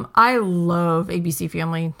 I love ABC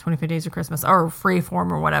Family, 25 Days of Christmas, or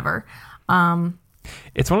Freeform or whatever.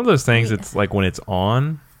 It's one of those things. It's like when it's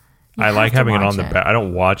on, I like having it on the back. I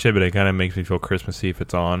don't watch it, but it kind of makes me feel Christmassy if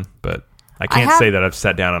it's on. But I can't say that I've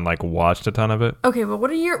sat down and like watched a ton of it. Okay, but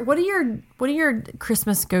what are your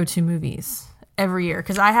Christmas go-to movies every year?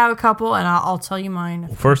 Because I have a couple, and I'll tell you mine.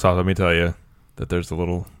 Well, first off, let me tell you that there's a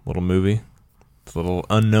little movie. It's a little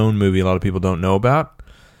unknown movie a lot of people don't know about.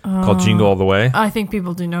 Called Jingle All the Way. I think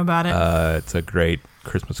people do know about it. It's a great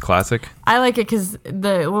Christmas classic. I like it because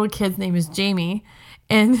the little kid's name is Jamie,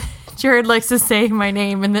 and Jared likes to say my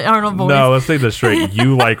name in the Arnold voice. No, let's take this straight.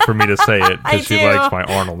 You like for me to say it because she likes my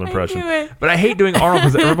Arnold impression. But I hate doing Arnold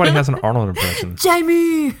because everybody has an Arnold impression.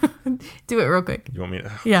 Jamie! Do it real quick. You want me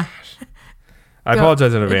to? Yeah. I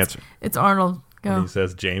apologize in advance. It's Arnold. Go. When he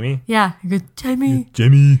says Jamie? Yeah. He goes, Jamie.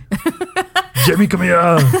 Jamie. Jamie, come here.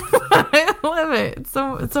 I love it. It's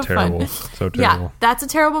so terrible. fun. So terrible. Yeah, that's a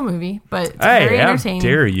terrible movie, but it's very entertaining. How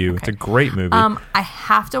dare you? Okay. It's a great movie. I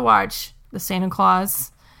have to watch The Santa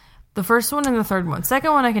Claus, the first one and the third one.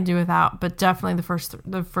 Second one I can do without, but definitely the first and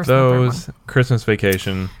the third one. Christmas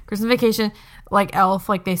Vacation, like Elf,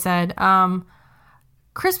 like they said.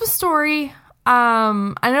 Christmas Story.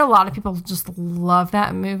 I know a lot of people just love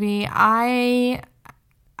that movie. I'm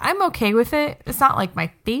okay with it. It's not like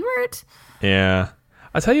my favorite. Yeah.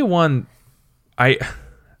 I'll tell you one, I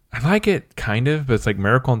like it kind of, but it's like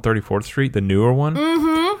Miracle on 34th Street, the newer one.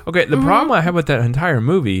 Mm-hmm. Okay, the problem I have with that entire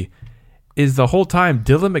movie is the whole time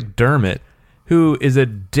Dylan McDermott, who is a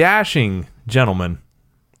dashing gentleman.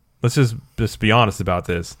 Let's just be honest about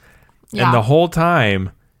this. Yeah. And the whole time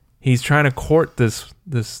he's trying to court this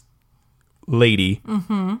lady,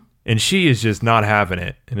 and she is just not having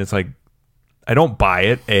it. And it's like, I don't buy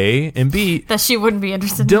it, A. And B, that she wouldn't be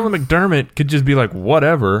interested Dylan McDermott could just be like,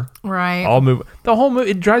 whatever. Right. I'll move. The whole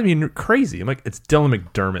movie, it drives me crazy. I'm like, it's Dylan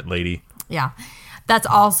McDermott, lady. Yeah. That's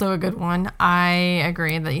also a good one. I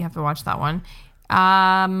agree that you have to watch that one.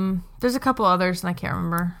 There's a couple others, and I can't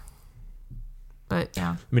remember. But,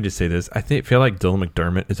 yeah. Let me just say this. I feel like Dylan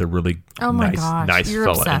McDermott is a really nice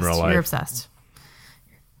fella in real life. You're obsessed.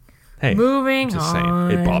 Hey, moving just on.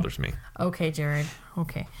 saying. It bothers me. Okay, Jared.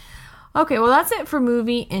 Okay, well, that's it for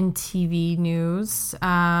movie and TV news.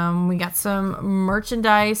 We got some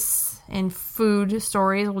merchandise and food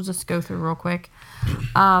stories. We'll just go through real quick.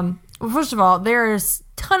 Well, first of all, there's a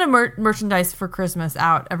ton of merchandise for Christmas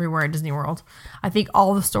out everywhere at Disney World. I think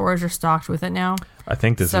all the stores are stocked with it now. I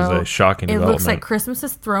think this is a shocking development. It looks like Christmas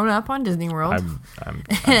is thrown up on Disney World. I'm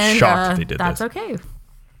shocked they did that's this. That's okay.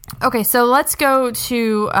 Okay, so let's go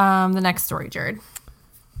to the next story, Jared.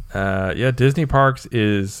 Disney Parks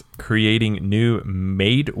is creating new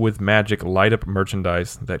Made with Magic light-up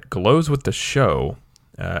merchandise that glows with the show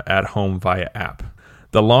at home via app.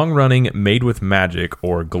 The long-running Made with Magic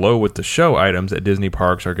or Glow with the Show items at Disney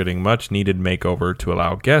Parks are getting much-needed makeover to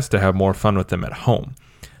allow guests to have more fun with them at home.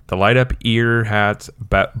 The light-up ear hats,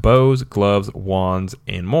 bows, gloves, wands,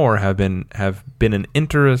 and more have been an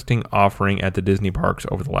interesting offering at the Disney Parks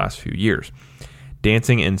over the last few years.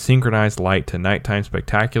 Dancing in synchronized light to nighttime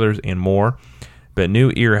spectaculars and more. But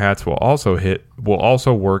new ear hats will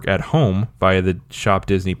also work at home via the Shop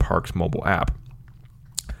Disney Parks mobile app.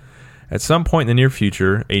 At some point in the near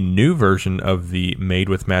future, a new version of the Made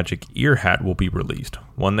with Magic ear hat will be released,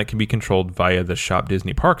 one that can be controlled via the Shop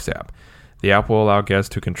Disney Parks app. The app will allow guests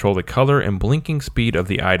to control the color and blinking speed of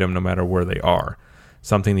the item no matter where they are,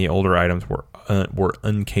 something the older items were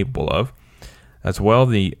incapable of. As well,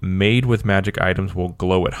 the Made with Magic items will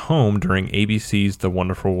glow at home during ABC's The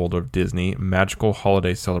Wonderful World of Disney Magical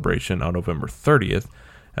Holiday Celebration on November 30th,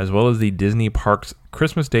 as well as the Disney Parks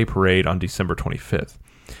Christmas Day Parade on December 25th.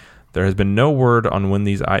 There has been no word on when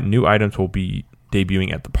these new items will be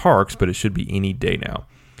debuting at the parks, but it should be any day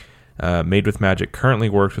now. Made with Magic currently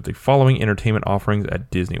works with the following entertainment offerings at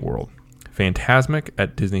Disney World: Fantasmic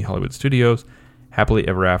at Disney Hollywood Studios, Happily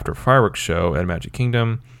Ever After Fireworks Show at Magic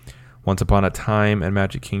Kingdom, Once Upon a Time at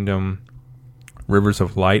Magic Kingdom, Rivers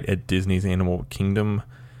of Light at Disney's Animal Kingdom,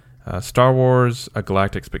 Star Wars: A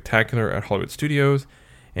Galactic Spectacular at Hollywood Studios,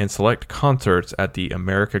 and select concerts at the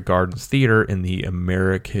America Gardens Theater in the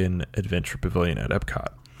American Adventure Pavilion at Epcot.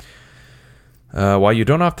 While you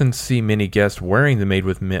don't often see many guests wearing the Made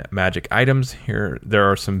with Magic items, there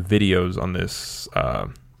are some videos on this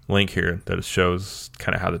link here that shows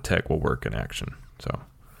kind of how the tech will work in action. So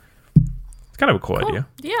it's kind of a cool idea.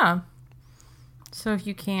 Yeah. So if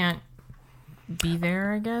you can't be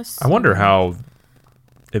there, I guess. I wonder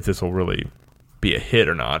if this will really be a hit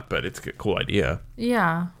or not, but it's a cool idea.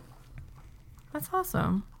 Yeah. That's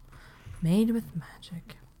awesome. Made with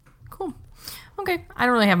Magic. Cool. Okay. I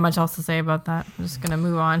don't really have much else to say about that. I'm just going to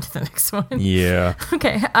move on to the next one. Yeah.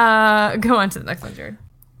 Okay. Go on to the next one, Jared.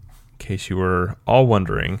 In case you were all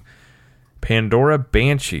wondering, Pandora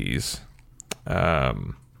Banshees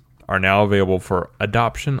are now available for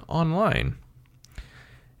adoption online.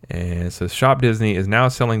 And it says Shop Disney is now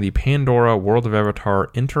selling the Pandora World of Avatar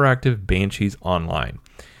interactive Banshees online.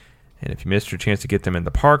 And if you missed your chance to get them in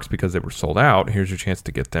the parks because they were sold out, here's your chance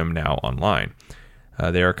to get them now online.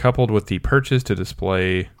 They are coupled with the purchase to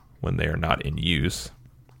display when they are not in use.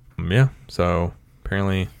 So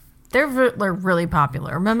apparently they're really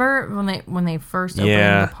popular. Remember when they first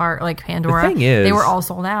opened the park, like Pandora? The thing is, they were all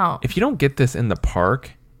sold out. If you don't get this in the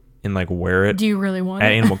park and like wear it, do you really want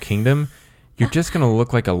at it? Animal Kingdom? You're just going to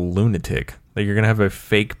look like a lunatic. Like you're going to have a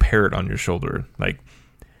fake parrot on your shoulder. Like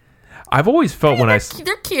I've always felt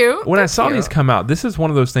they're cute. When I saw these come out, this is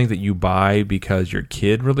one of those things that you buy because your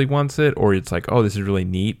kid really wants it, or it's like, oh, this is really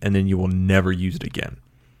neat, and then you will never use it again.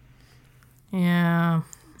 Yeah.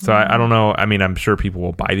 So I don't know. I mean, I'm sure people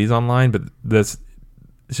will buy these online, but it's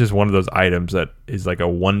just one of those items that is like a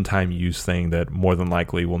one-time use thing that more than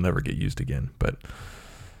likely will never get used again. But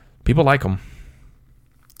people like them.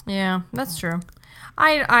 Yeah, that's true.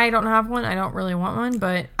 I don't have one. I don't really want one,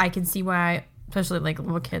 but I can see why, especially like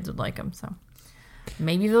little kids would like them. So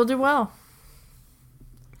maybe they'll do well.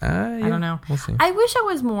 Yeah, I don't know. We'll see. I wish I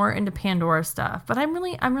was more into Pandora stuff, but I'm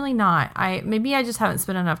really not. Maybe I just haven't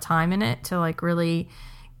spent enough time in it to like really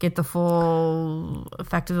get the full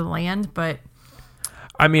effect of the land. But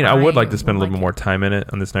I mean, I would like to spend a little bit more time in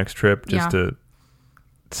it on this next trip just to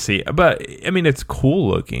see. But I mean, it's cool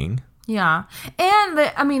looking. Yeah, and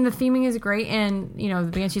the theming is great, and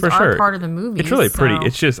the Banshees are part of the movie. It's really pretty.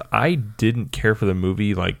 It's just I didn't care for the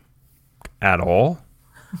movie like at all.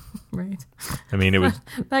 Right. I mean, it was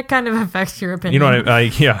that kind of affects your opinion. You know what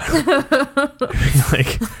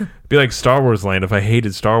be like Star Wars Land. If I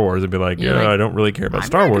hated Star Wars, I'd be like, I don't really care about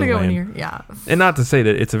Star Wars Land. Yeah. And not to say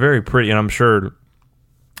that it's a very pretty, and I'm sure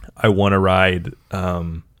I want to ride.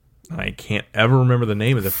 I can't ever remember the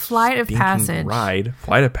name of the Flight of Passage ride.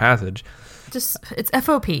 Flight of Passage. Just it's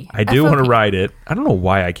FOP. I do want to ride it. I don't know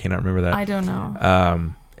why I cannot remember that. I don't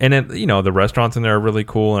know. And then, the restaurants in there are really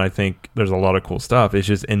cool, and I think there's a lot of cool stuff. It's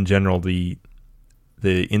just in general the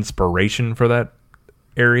inspiration for that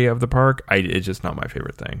area of the park. It's just not my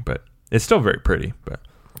favorite thing, but it's still very pretty. But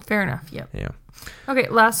fair enough. Yep. Yeah. Okay.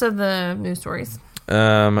 Last of the news stories.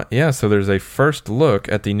 So there's a first look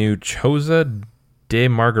at the new Choza de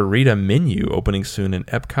Margarita menu opening soon in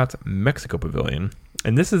Epcot's Mexico Pavilion.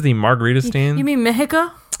 And this is the margarita stand. You mean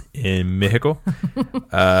Mexico? In Mexico.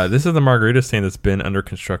 This is the margarita stand that's been under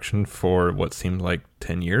construction for what seemed like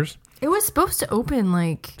 10 years. It was supposed to open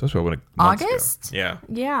like August? Yeah.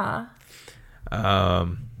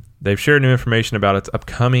 They've shared new information about its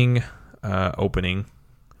upcoming opening,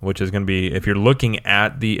 which is going to be, if you're looking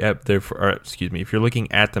at if you're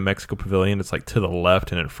looking at the Mexico Pavilion, it's like to the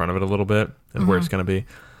left and in front of it a little bit is where it's going to be,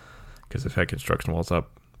 because they've had construction walls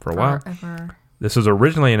up for a while. This was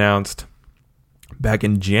originally announced back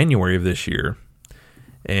in January of this year,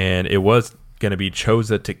 and it was going to be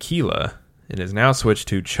Choza Tequila. It is now switched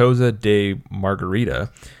to Choza de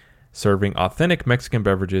Margarita, serving authentic Mexican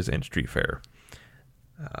beverages and street fare.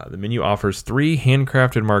 The menu offers 3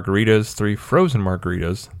 handcrafted margaritas, 3 frozen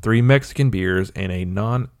margaritas, 3 Mexican beers, and a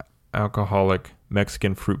non-alcoholic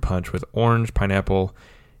Mexican fruit punch with orange, pineapple,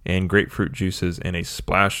 and grapefruit juices and a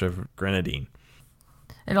splash of grenadine.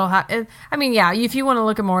 It'll have. If you want to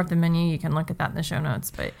look at more of the menu, you can look at that in the show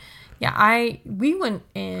notes. But yeah, we went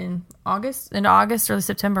in August, early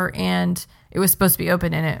September, and it was supposed to be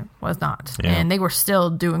open, and it was not. Yeah. And they were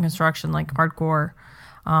still doing construction like hardcore.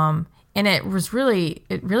 And it really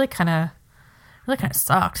kind of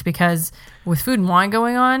sucked, because with Food and Wine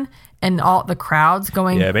going on and all the crowds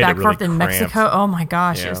going back and forth in Mexico, oh my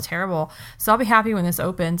gosh, it was terrible. So I'll be happy when this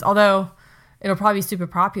opens, although it'll probably be super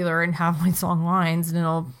popular and have these long lines, and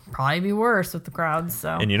it'll probably be worse with the crowds. So,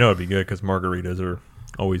 and it'd be good because margaritas are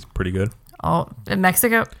always pretty good. Oh, in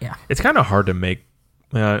Mexico, yeah. It's kind of hard to make.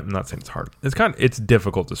 I'm not saying it's hard. It's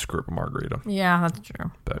difficult to screw up a margarita. Yeah, that's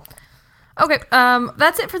true. But okay,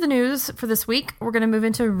 that's it for the news for this week. We're going to move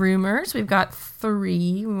into rumors. We've got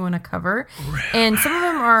 3 we want to cover. And some of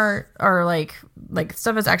them are like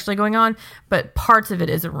stuff that's actually going on, but parts of it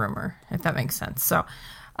is a rumor, if that makes sense. So,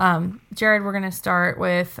 Jared, we're going to start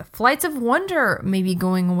with Flights of Wonder maybe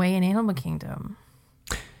going away in Animal Kingdom.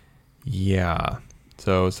 Yeah.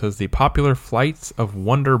 So it says the popular Flights of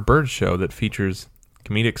Wonder bird show that features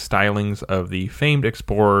comedic stylings of the famed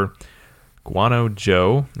explorer Guano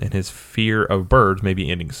Joe and his fear of birds may be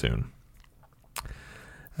ending soon.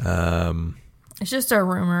 It's just a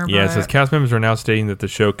rumor. Yeah, it says cast members are now stating that the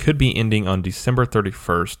show could be ending on December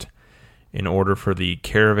 31st in order for the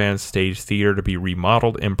Caravan Stage Theater to be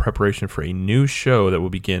remodeled in preparation for a new show that will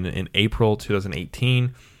begin in April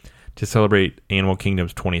 2018 to celebrate Animal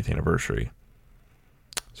Kingdom's 20th anniversary.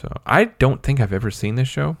 So I don't think I've ever seen this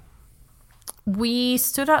show. We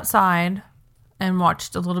stood outside and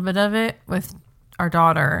watched a little bit of it with our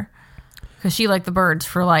daughter because she liked the birds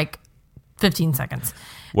for like 15 seconds.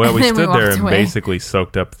 Well, we stood there and basically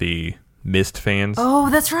soaked up the mist fans. Oh,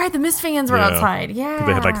 that's right. The mist fans were outside. Yeah.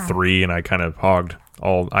 They had like 3 and I kind of hogged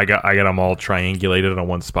all. I got them all triangulated on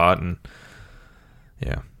one spot, and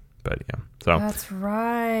so that's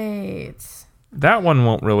right. That one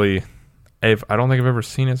won't really. I don't think I've ever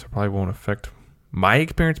seen it, so it probably won't affect my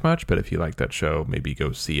experience much. But if you like that show, maybe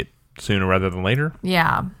go see it sooner rather than later.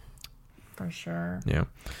 Yeah, for sure. Yeah.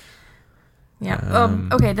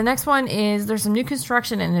 Okay, the next one is there's some new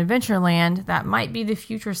construction in Adventureland that might be the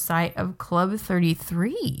future site of Club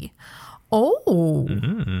 33. Oh.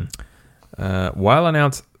 Mm-hmm. While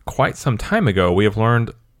announced quite some time ago, we have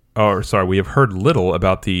heard little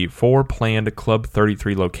about the 4 planned Club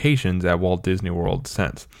 33 locations at Walt Disney World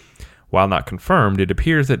since. While not confirmed, it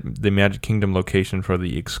appears that the Magic Kingdom location for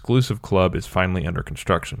the exclusive club is finally under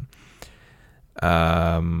construction.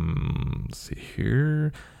 Let's see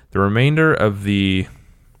here. The remainder of the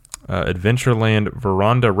Adventureland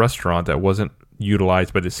Veranda restaurant that wasn't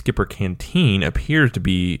utilized by the Skipper Canteen appears to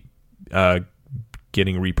be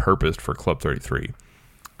getting repurposed for Club 33.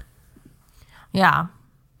 Yeah.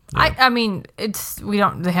 I mean,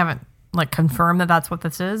 they haven't like confirmed that that's what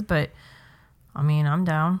this is, but I mean, I'm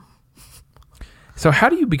down. So how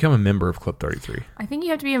do you become a member of Club 33? I think you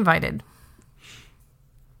have to be invited.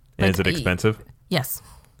 And is it expensive? Yes.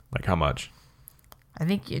 Like how much? I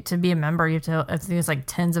think to be a member, you have to. I think it's like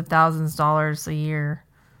tens of thousands of dollars a year.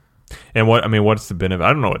 And what's the benefit?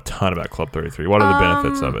 I don't know a ton about Club 33. What are the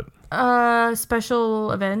benefits of it?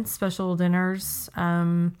 Special events, special dinners,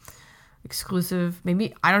 exclusive.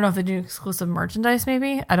 Maybe I don't know if they do exclusive merchandise.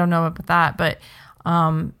 Maybe I don't know about that, but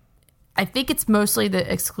I think it's mostly the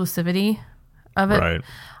exclusivity of it. Right.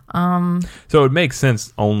 So it makes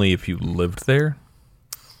sense only if you lived there.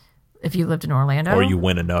 If you lived in Orlando, or you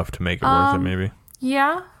win enough to make it worth it, maybe.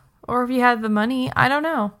 Yeah, or if you had the money. I don't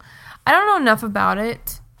know. I don't know enough about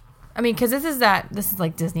it. I mean, because this is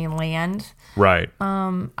like Disneyland, right?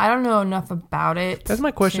 I don't know enough about it. That's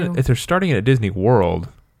my question. If they're starting it at Disney World,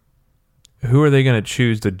 who are they going to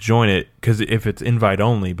choose to join it? Because if it's invite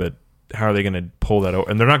only, but how are they going to pull that over?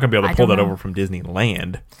 And they're not going to be able to I pull don't that know. over from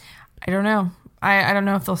Disneyland. I don't know. I don't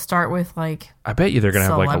know if they'll start with like. I bet you they're going to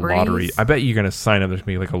have like a lottery. Celebrities? I bet you're going to sign up. There's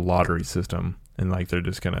going to be like a lottery system, and like they're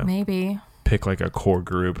just going to Maybe. pick like a core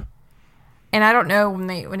group. And I don't know when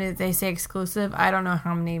they say exclusive. I don't know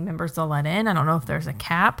how many members they'll let in. I don't know if there's a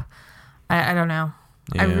cap. I don't know.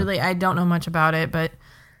 Yeah. I don't know much about it, but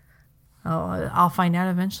I'll find out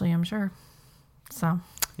eventually, I'm sure. So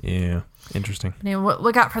Yeah, interesting. anyway,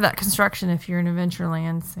 look out for that construction if you're in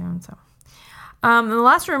Adventureland soon. So the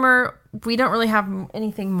last rumor, we don't really have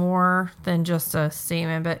anything more than just a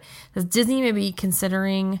statement, but does Disney may be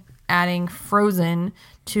considering adding Frozen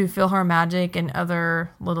to PhilharMagic and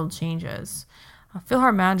other little changes?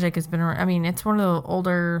 PhilharMagic has been, I mean, it's one of the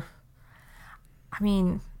older, I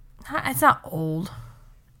mean, it's not old.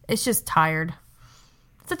 It's just tired.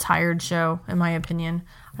 It's a tired show, in my opinion.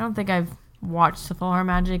 I don't think I've watched the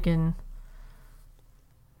PhilharMagic in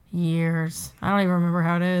years. I don't even remember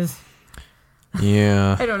how it is.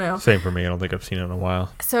 Yeah. I don't know. Same for me. I don't think I've seen it in a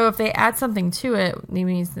while. So if they add something to it, it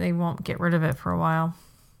means they won't get rid of it for a while.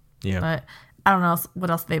 Yeah. But I don't know what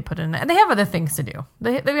else they put in it. And they have other things to do.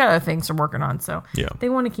 They've got other things they're working on. So Yeah. they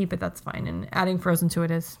want to keep it, that's fine. And adding Frozen to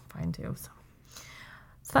it is fine too. So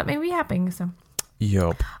that may be happening. So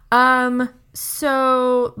Yup.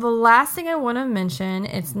 So the last thing I want to mention,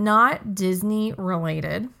 it's not Disney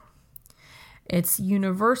related. It's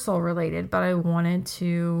Universal related, but I wanted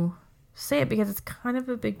to say it because it's kind of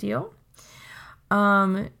a big deal.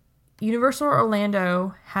 Universal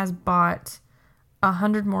Orlando has bought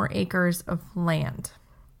 100 more acres of land,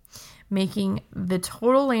 making the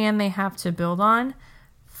total land they have to build on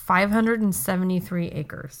 573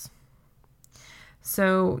 acres.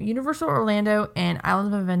 So Universal Orlando and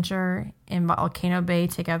Islands of Adventure and Volcano Bay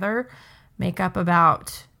together make up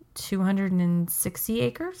about 260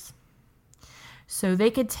 acres. So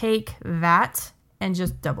they could take that and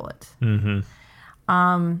just double it. Mm-hmm.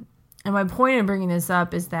 And my point in bringing this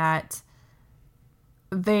up is that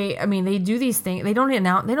they do these things. They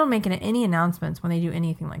don't make any announcements when they do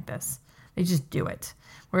anything like this. They just do it.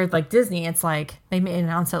 Whereas like Disney, it's like they may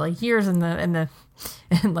announce it like years and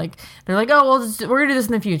like they're like, oh, we're gonna do this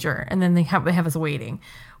in the future, and then they have us waiting.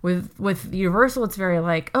 With Universal, it's very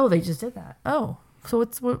like, oh, they just did that. Oh, so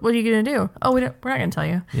what are you gonna do? Oh, we're not gonna tell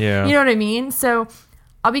you. Yeah. You know what I mean? So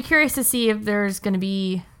I'll be curious to see if there's gonna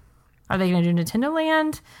be. Are they gonna do Nintendo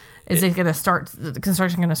Land? Is it gonna start? The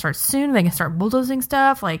construction gonna start soon? Are they gonna start bulldozing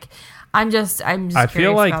stuff? Like, I'm just. I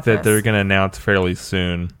feel like about that this. they're going to announce fairly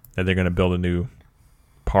soon that they're going to build a new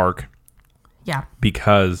park. Yeah.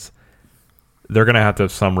 Because they're going to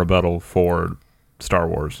have some rebuttal for Star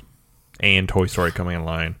Wars and Toy Story coming in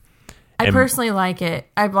line. I And personally like it.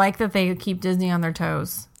 I like that they keep Disney on their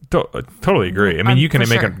toes. Totally agree. I mean, you can for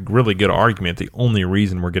make sure. a really good argument. The only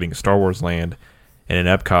reason we're getting Star Wars Land and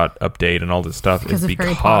an Epcot update and all this stuff Because is of Harry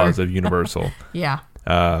because Potter. of Universal. Yeah.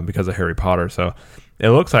 Because of Harry Potter. So it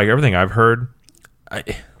looks like everything I've heard,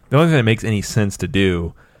 the only thing that makes any sense to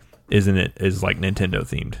do is like Nintendo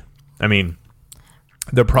themed. I mean,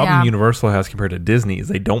 the problem Yeah. Universal has compared to Disney is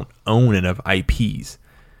they don't own enough IPs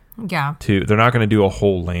Yeah. they're not going to do a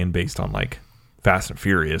whole land based on like Fast and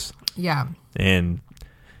Furious. Yeah. And,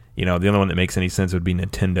 the only one that makes any sense would be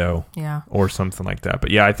Nintendo Yeah. or something like that.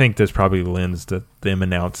 But yeah, I think this probably lends to them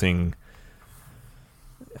announcing.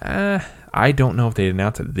 I don't know if they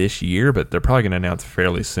announce it this year, but they're probably going to announce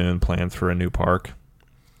fairly soon plans for a new park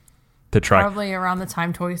to try. Probably around the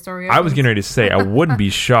time Toy Story I was opens. getting ready to say I wouldn't be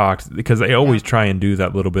shocked because they always try and do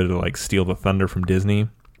that little bit of like steal the thunder from Disney.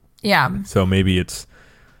 Yeah. So maybe it's,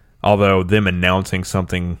 although them announcing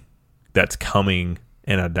something that's coming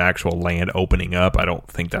and an actual land opening up, I don't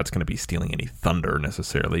think that's going to be stealing any thunder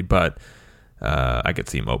necessarily. But I could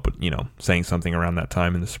see them saying something around that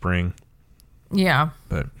time in the spring. Yeah.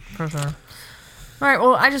 But For sure. All right.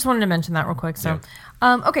 Well, I just wanted to mention that real quick. So,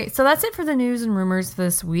 okay. So that's it for the news and rumors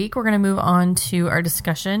this week. We're going to move on to our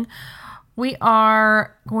discussion. We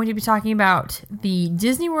are going to be talking about the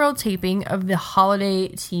Disney World taping of the holiday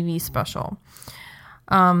TV special.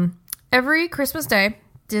 Every Christmas Day,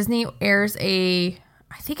 Disney airs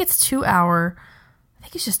I think it's 2 hour. I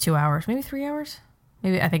think it's just 2 hours, maybe 3 hours.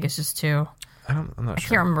 I think it's just 2. I'm not I sure.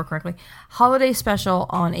 can't remember correctly. Holiday special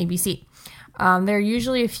on ABC. There are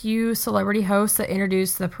usually a few celebrity hosts that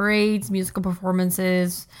introduce the parades, musical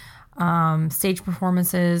performances, stage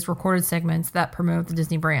performances, recorded segments that promote the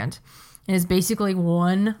Disney brand. It is basically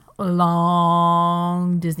one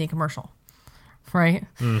long Disney commercial, right?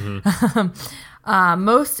 Mm-hmm.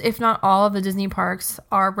 Most, if not all, of the Disney parks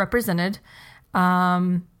are represented,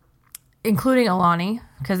 including Aulani,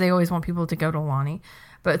 because they always want people to go to Aulani.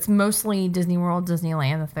 but it's mostly Disney World,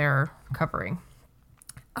 Disneyland that they're covering.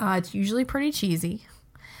 It's usually pretty cheesy,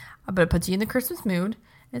 but it puts you in the Christmas mood.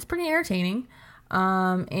 It's pretty entertaining.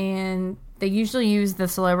 And they usually use the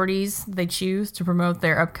celebrities they choose to promote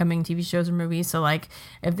their upcoming TV shows or movies. So, like,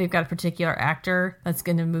 if they've got a particular actor that's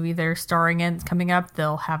in a movie they're starring in coming up,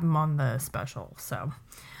 they'll have them on the special. So,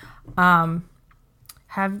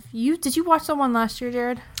 did you watch the one last year,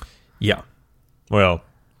 Jared? Yeah. Well,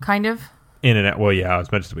 kind of. In and out. Well, yeah,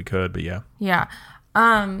 as much as we could, but yeah. Yeah.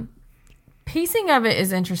 Pacing of it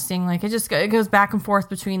is interesting. Like, it goes back and forth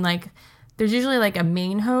between, like, there's usually like a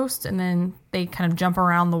main host, and then they kind of jump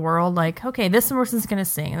around the world. Like, okay, this person's going to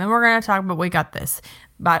sing, and then we're going to talk about we got this,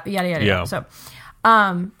 but yada yada. Yeah. Yada. So,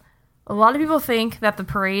 a lot of people think that the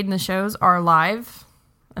parade and the shows are live,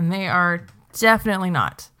 and they are definitely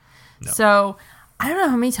not. No. So, I don't know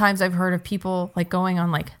how many times I've heard of people like going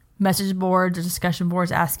on like message boards or discussion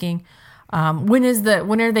boards asking, when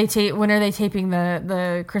are they taping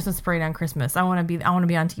the Christmas parade on Christmas? I want to be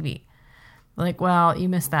on TV. Like, well, you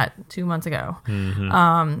missed that 2 months ago.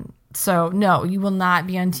 Mm-hmm. So no, you will not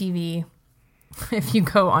be on TV if you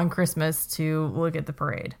go on Christmas to look at the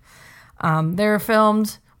parade. They're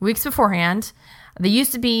filmed weeks beforehand. They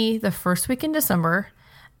used to be the first week in December,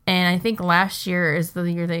 and I think last year is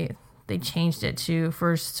the year they changed it to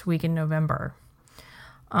first week in November.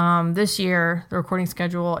 This year, the recording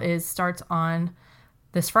schedule starts on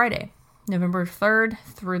this Friday, November 3rd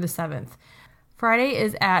through the 7th. Friday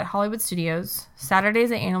is at Hollywood Studios, Saturday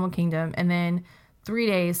is at Animal Kingdom, and then 3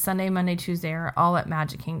 days, Sunday, Monday, Tuesday, are all at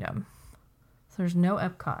Magic Kingdom. So there's no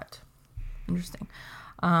Epcot. Interesting.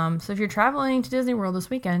 So if you're traveling to Disney World this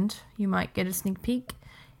weekend, you might get a sneak peek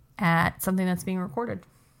at something that's being recorded.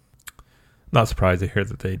 Not surprised to hear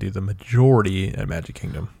that they do the majority at Magic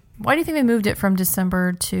Kingdom. Why do you think they moved it from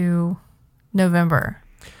December to November?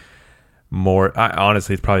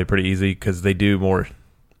 Honestly, it's probably pretty easy because they do more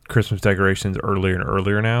Christmas decorations earlier and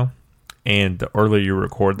earlier now, and the earlier you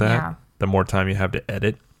record that, the more time you have to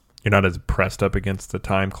edit. You're not as pressed up against the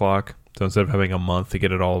time clock, so instead of having a month to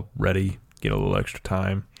get it all ready, get a little extra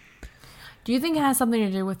time. Do you think it has something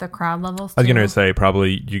to do with the crowd levels too? I was gonna say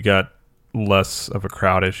probably you got less of a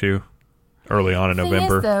crowd issue early on in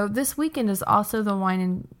November. Is, though, this weekend is also the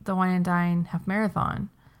Wine and Dine Half Marathon.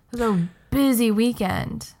 It's a busy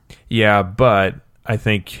weekend. Yeah, but I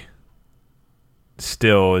think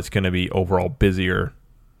still it's going to be overall busier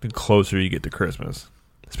the closer you get to Christmas,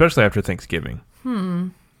 especially after Thanksgiving.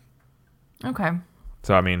 Okay.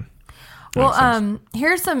 So, I mean, well,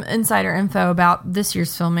 here's some insider info about this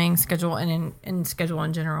year's filming schedule and schedule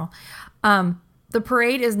in general. The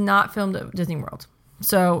parade is not filmed at Disney World.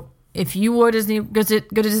 So if you would go to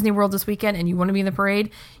Disney World this weekend and you want to be in the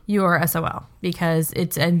parade, you are SOL because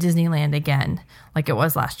it's in Disneyland again, like it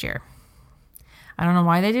was last year. I don't know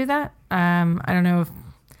why they do that. I don't know if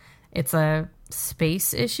it's a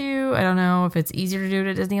space issue. I don't know if it's easier to do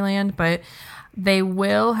it at Disneyland, but they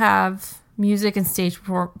will have music and stage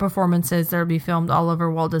performances that will be filmed all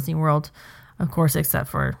over Walt Disney World, of course, except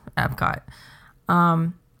for Epcot.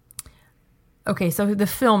 Okay, so the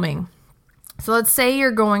filming. So let's say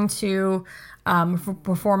you're going to for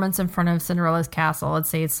performance in front of Cinderella's castle. Let's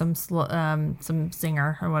say it's some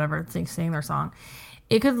singer or whatever singing their song.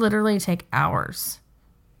 It could literally take hours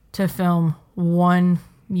to film one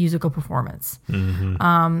musical performance.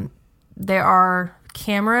 Mm-hmm. There are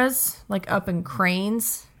cameras like up in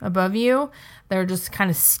cranes above you. They're just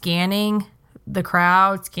kind of scanning the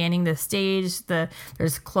crowd, scanning the stage.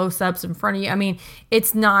 There's close-ups in front of you. I mean,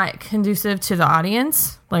 it's not conducive to the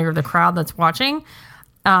audience, like, or the crowd that's watching.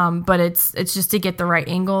 But it's just to get the right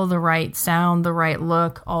angle, the right sound, the right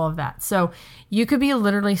look, all of that. So you could be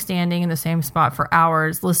literally standing in the same spot for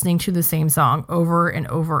hours listening to the same song over and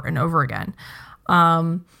over and over again.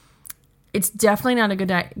 It's definitely not a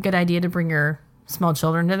good idea to bring your small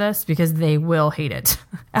children to this because they will hate it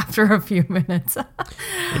after a few minutes.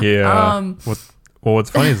 Yeah. What's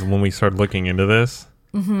funny is when we started looking into this,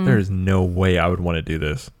 there's no way I would want to do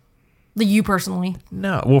this. You personally?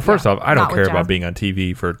 No. Well, first off, I don't care about being on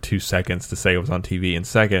TV for 2 seconds to say it was on TV. And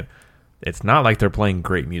second, it's not like they're playing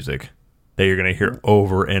great music that you're going to hear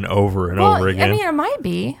over and over and over again. I mean, it might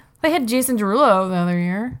be. They had Jason Derulo the other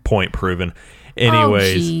year. Point proven.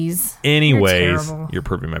 Anyways, you're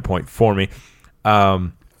proving my point for me.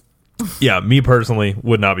 Yeah, me personally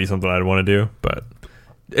would not be something I'd want to do, but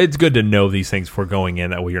it's good to know these things before going in.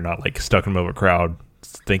 That way you're not like stuck in the middle of a crowd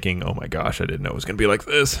thinking, oh my gosh, I didn't know it was going to be like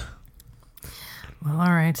this. Well,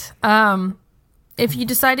 all right. If you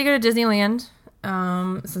decide to go to Disneyland,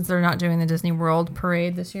 since they're not doing the Disney World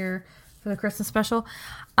parade this year for the Christmas special,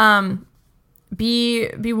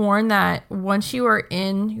 be warned that once you are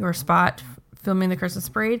in your spot filming the Christmas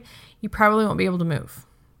parade, you probably won't be able to move.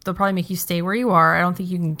 They'll probably make you stay where you are. I don't think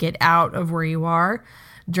you can get out of where you are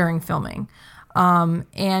during filming.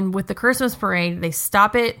 And with the Christmas parade, they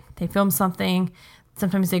stop it, they film something.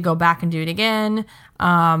 Sometimes they go back and do it again.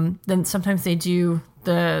 Then sometimes they do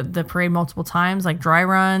the parade multiple times, like dry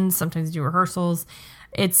runs. Sometimes they do rehearsals.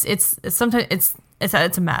 It's sometimes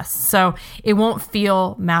it's a mess. So it won't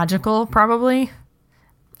feel magical, probably.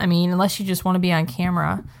 I mean, unless you just want to be on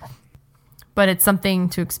camera. But it's something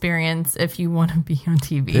to experience if you want to be on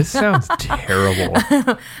TV. This sounds terrible.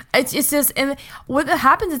 It's just, and what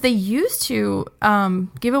happens is they used to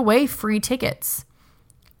give away free tickets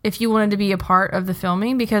if you wanted to be a part of the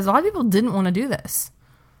filming, because a lot of people didn't want to do this.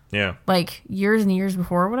 Yeah. Like years and years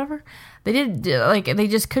before or whatever. They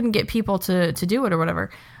just couldn't get people to do it or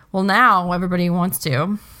whatever. Well, now everybody wants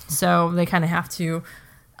to. So they kind of have to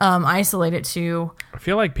isolate it to... I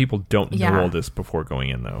feel like people don't know all this before going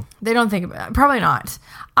in, though. They don't think about it. Probably not.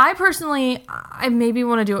 I personally, I maybe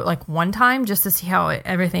want to do it like one time just to see how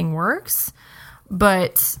everything works.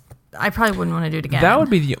 But I probably wouldn't want to do it again. That would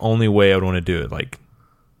be the only way I would want to do it. Like,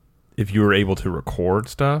 if you were able to record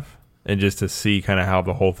stuff and just to see kind of how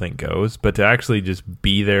the whole thing goes. But to actually just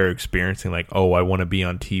be there experiencing like, oh, I want to be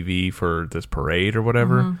on TV for this parade or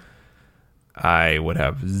whatever... Mm-hmm. I would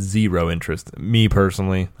have zero interest. Me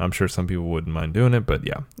personally, I'm sure some people wouldn't mind doing it, but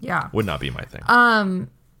yeah, would not be my thing.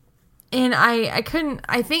 And I couldn't.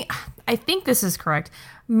 I think this is correct.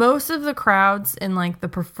 Most of the crowds in like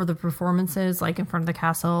for the performances, like in front of the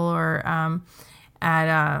castle or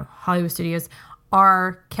at Hollywood Studios,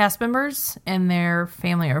 are cast members and their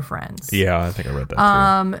family or friends. Yeah, I think I read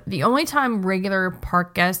that too. The only time regular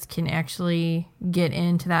park guests can actually get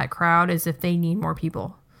into that crowd is if they need more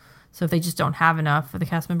people. So if they just don't have enough for the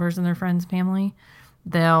cast members and their friends, family,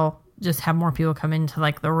 they'll just have more people come into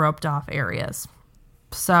like the roped off areas.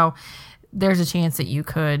 So there's a chance that you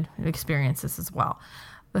could experience this as well.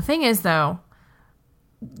 The thing is, though,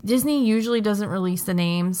 Disney usually doesn't release the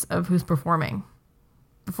names of who's performing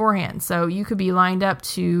beforehand. So you could be lined up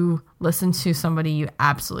to listen to somebody you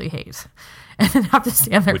absolutely hate and then have to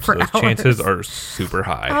stand there for hours. Which those chances are super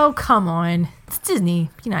high. Oh, come on. It's Disney.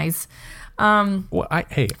 Be nice. Well,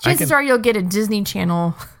 chances are you'll get a Disney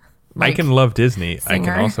Channel. I can love Disney. Singer. I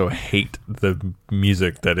can also hate the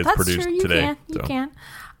music that is produced today. You can.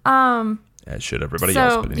 As should everybody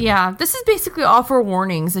else. But anyway. Yeah, this is basically all for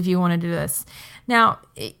warnings if you want to do this. Now,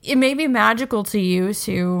 it may be magical to you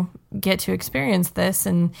to get to experience this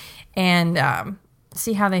and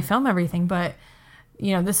see how they film everything, but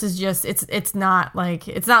you know, this is just it's not what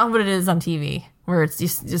it is on TV, where it's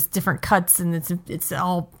just different cuts and it's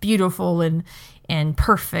all beautiful and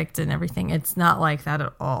perfect and everything. It's not like that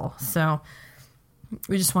at all. So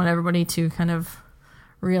we just want everybody to kind of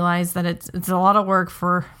realize that it's a lot of work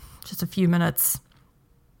for just a few minutes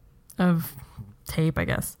of tape, I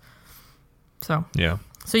guess. So yeah.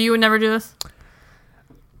 So you would never do this?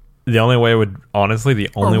 The only way would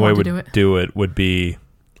do it would be,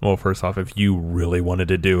 well, first off, if you really wanted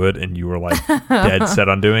to do it and you were like dead set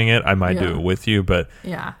on doing it, I might do it with you. But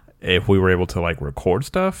if we were able to like record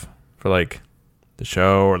stuff for like the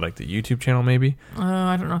show or like the YouTube channel, maybe.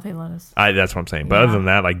 I don't know if they let us. That's what I'm saying. But other than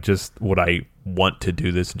that, like, just would I want to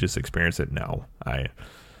do this and just experience it? No.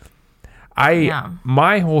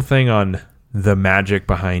 My whole thing on the magic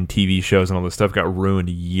behind TV shows and all this stuff got ruined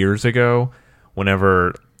years ago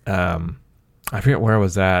whenever I forget where I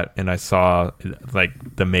was at and I saw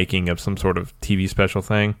like the making of some sort of TV special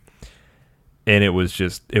thing, and it was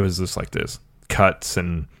just like this cuts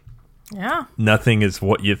and nothing is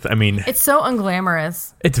what you I mean, it's so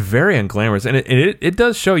unglamorous. It's very unglamorous, and it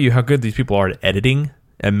does show you how good these people are at editing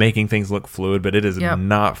and making things look fluid, but it is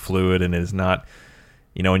not fluid, and it is not,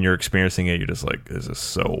 you know, when you're experiencing it, you're just like, this is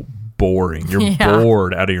so boring. You're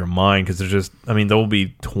bored out of your mind because there's just, I mean, there will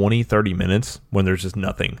be 20-30 minutes when there's just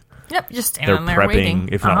nothing. Yep, just standing there prepping, waiting.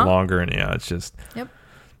 if not longer, and it's just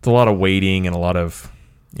it's a lot of waiting and a lot of,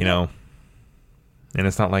 you know, and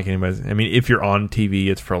it's not like anybody's, I mean, if you're on TV,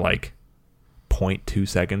 it's for like 0.2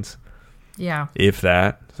 seconds. Yeah. If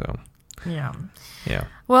that, so. Yeah. Yeah.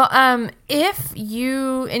 Well, if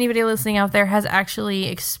anybody listening out there has actually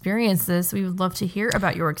experienced this, we would love to hear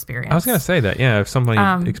about your experience. I was going to say that, if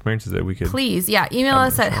somebody experiences it, we could. Please, email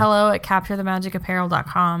us at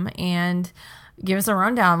hello@capturethemagic.apparel.com and give us a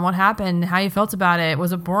rundown. What happened? How you felt about it?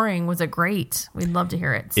 Was it boring? Was it great? We'd love to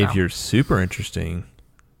hear it. So. If you're super interesting,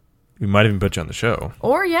 we might even put you on the show.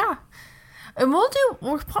 Or, and we'll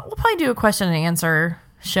probably do a question and answer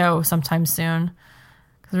show sometime soon.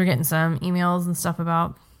 We're getting some emails and stuff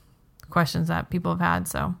about questions that people have had,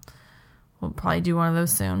 so we'll probably do one of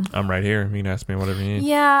those soon. I'm right here. You can ask me whatever you need.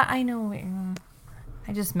 Yeah, I know.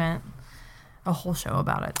 I just meant a whole show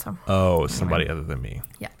about it. So. Oh, somebody other than me.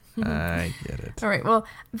 Yeah. I get it. All right. Well,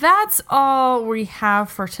 that's all we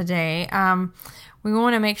have for today. We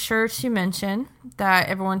want to make sure to mention that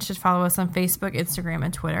everyone should follow us on Facebook, Instagram,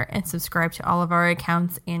 and Twitter, and subscribe to all of our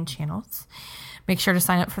accounts and channels. Make sure to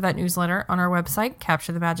sign up for that newsletter on our website,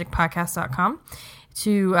 capturethemagicpodcast.com,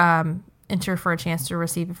 to enter for a chance to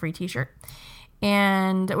receive a free t-shirt.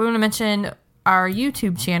 And we want to mention our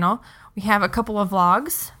YouTube channel. We have a couple of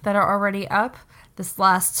vlogs that are already up. This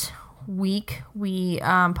last week, we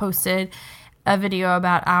posted a video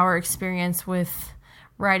about our experience with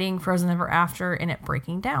writing Frozen Ever After and it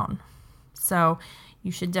breaking down. So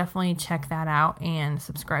you should definitely check that out and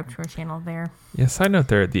subscribe to our channel there. Yeah, side note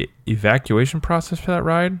there, the evacuation process for that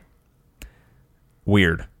ride,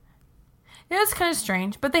 weird. Yeah, it's kind of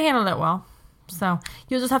strange, but they handled it well. So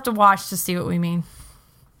you'll just have to watch to see what we mean.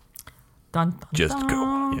 Dun, dun, Just dun.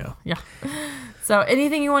 go. Yeah. Yeah. So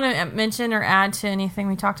anything you want to mention or add to anything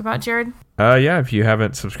we talked about, Jared? Yeah, if you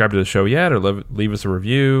haven't subscribed to the show yet or leave us a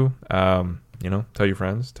review, tell your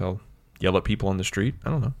friends, yell at people on the street. I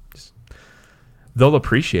don't know. They'll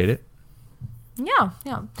appreciate it. Yeah.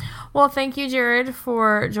 Well, thank you, Jared,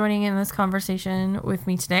 for joining in this conversation with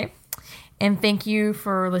me today. And thank you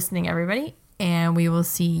for listening, everybody. And we will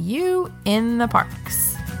see you in the parks.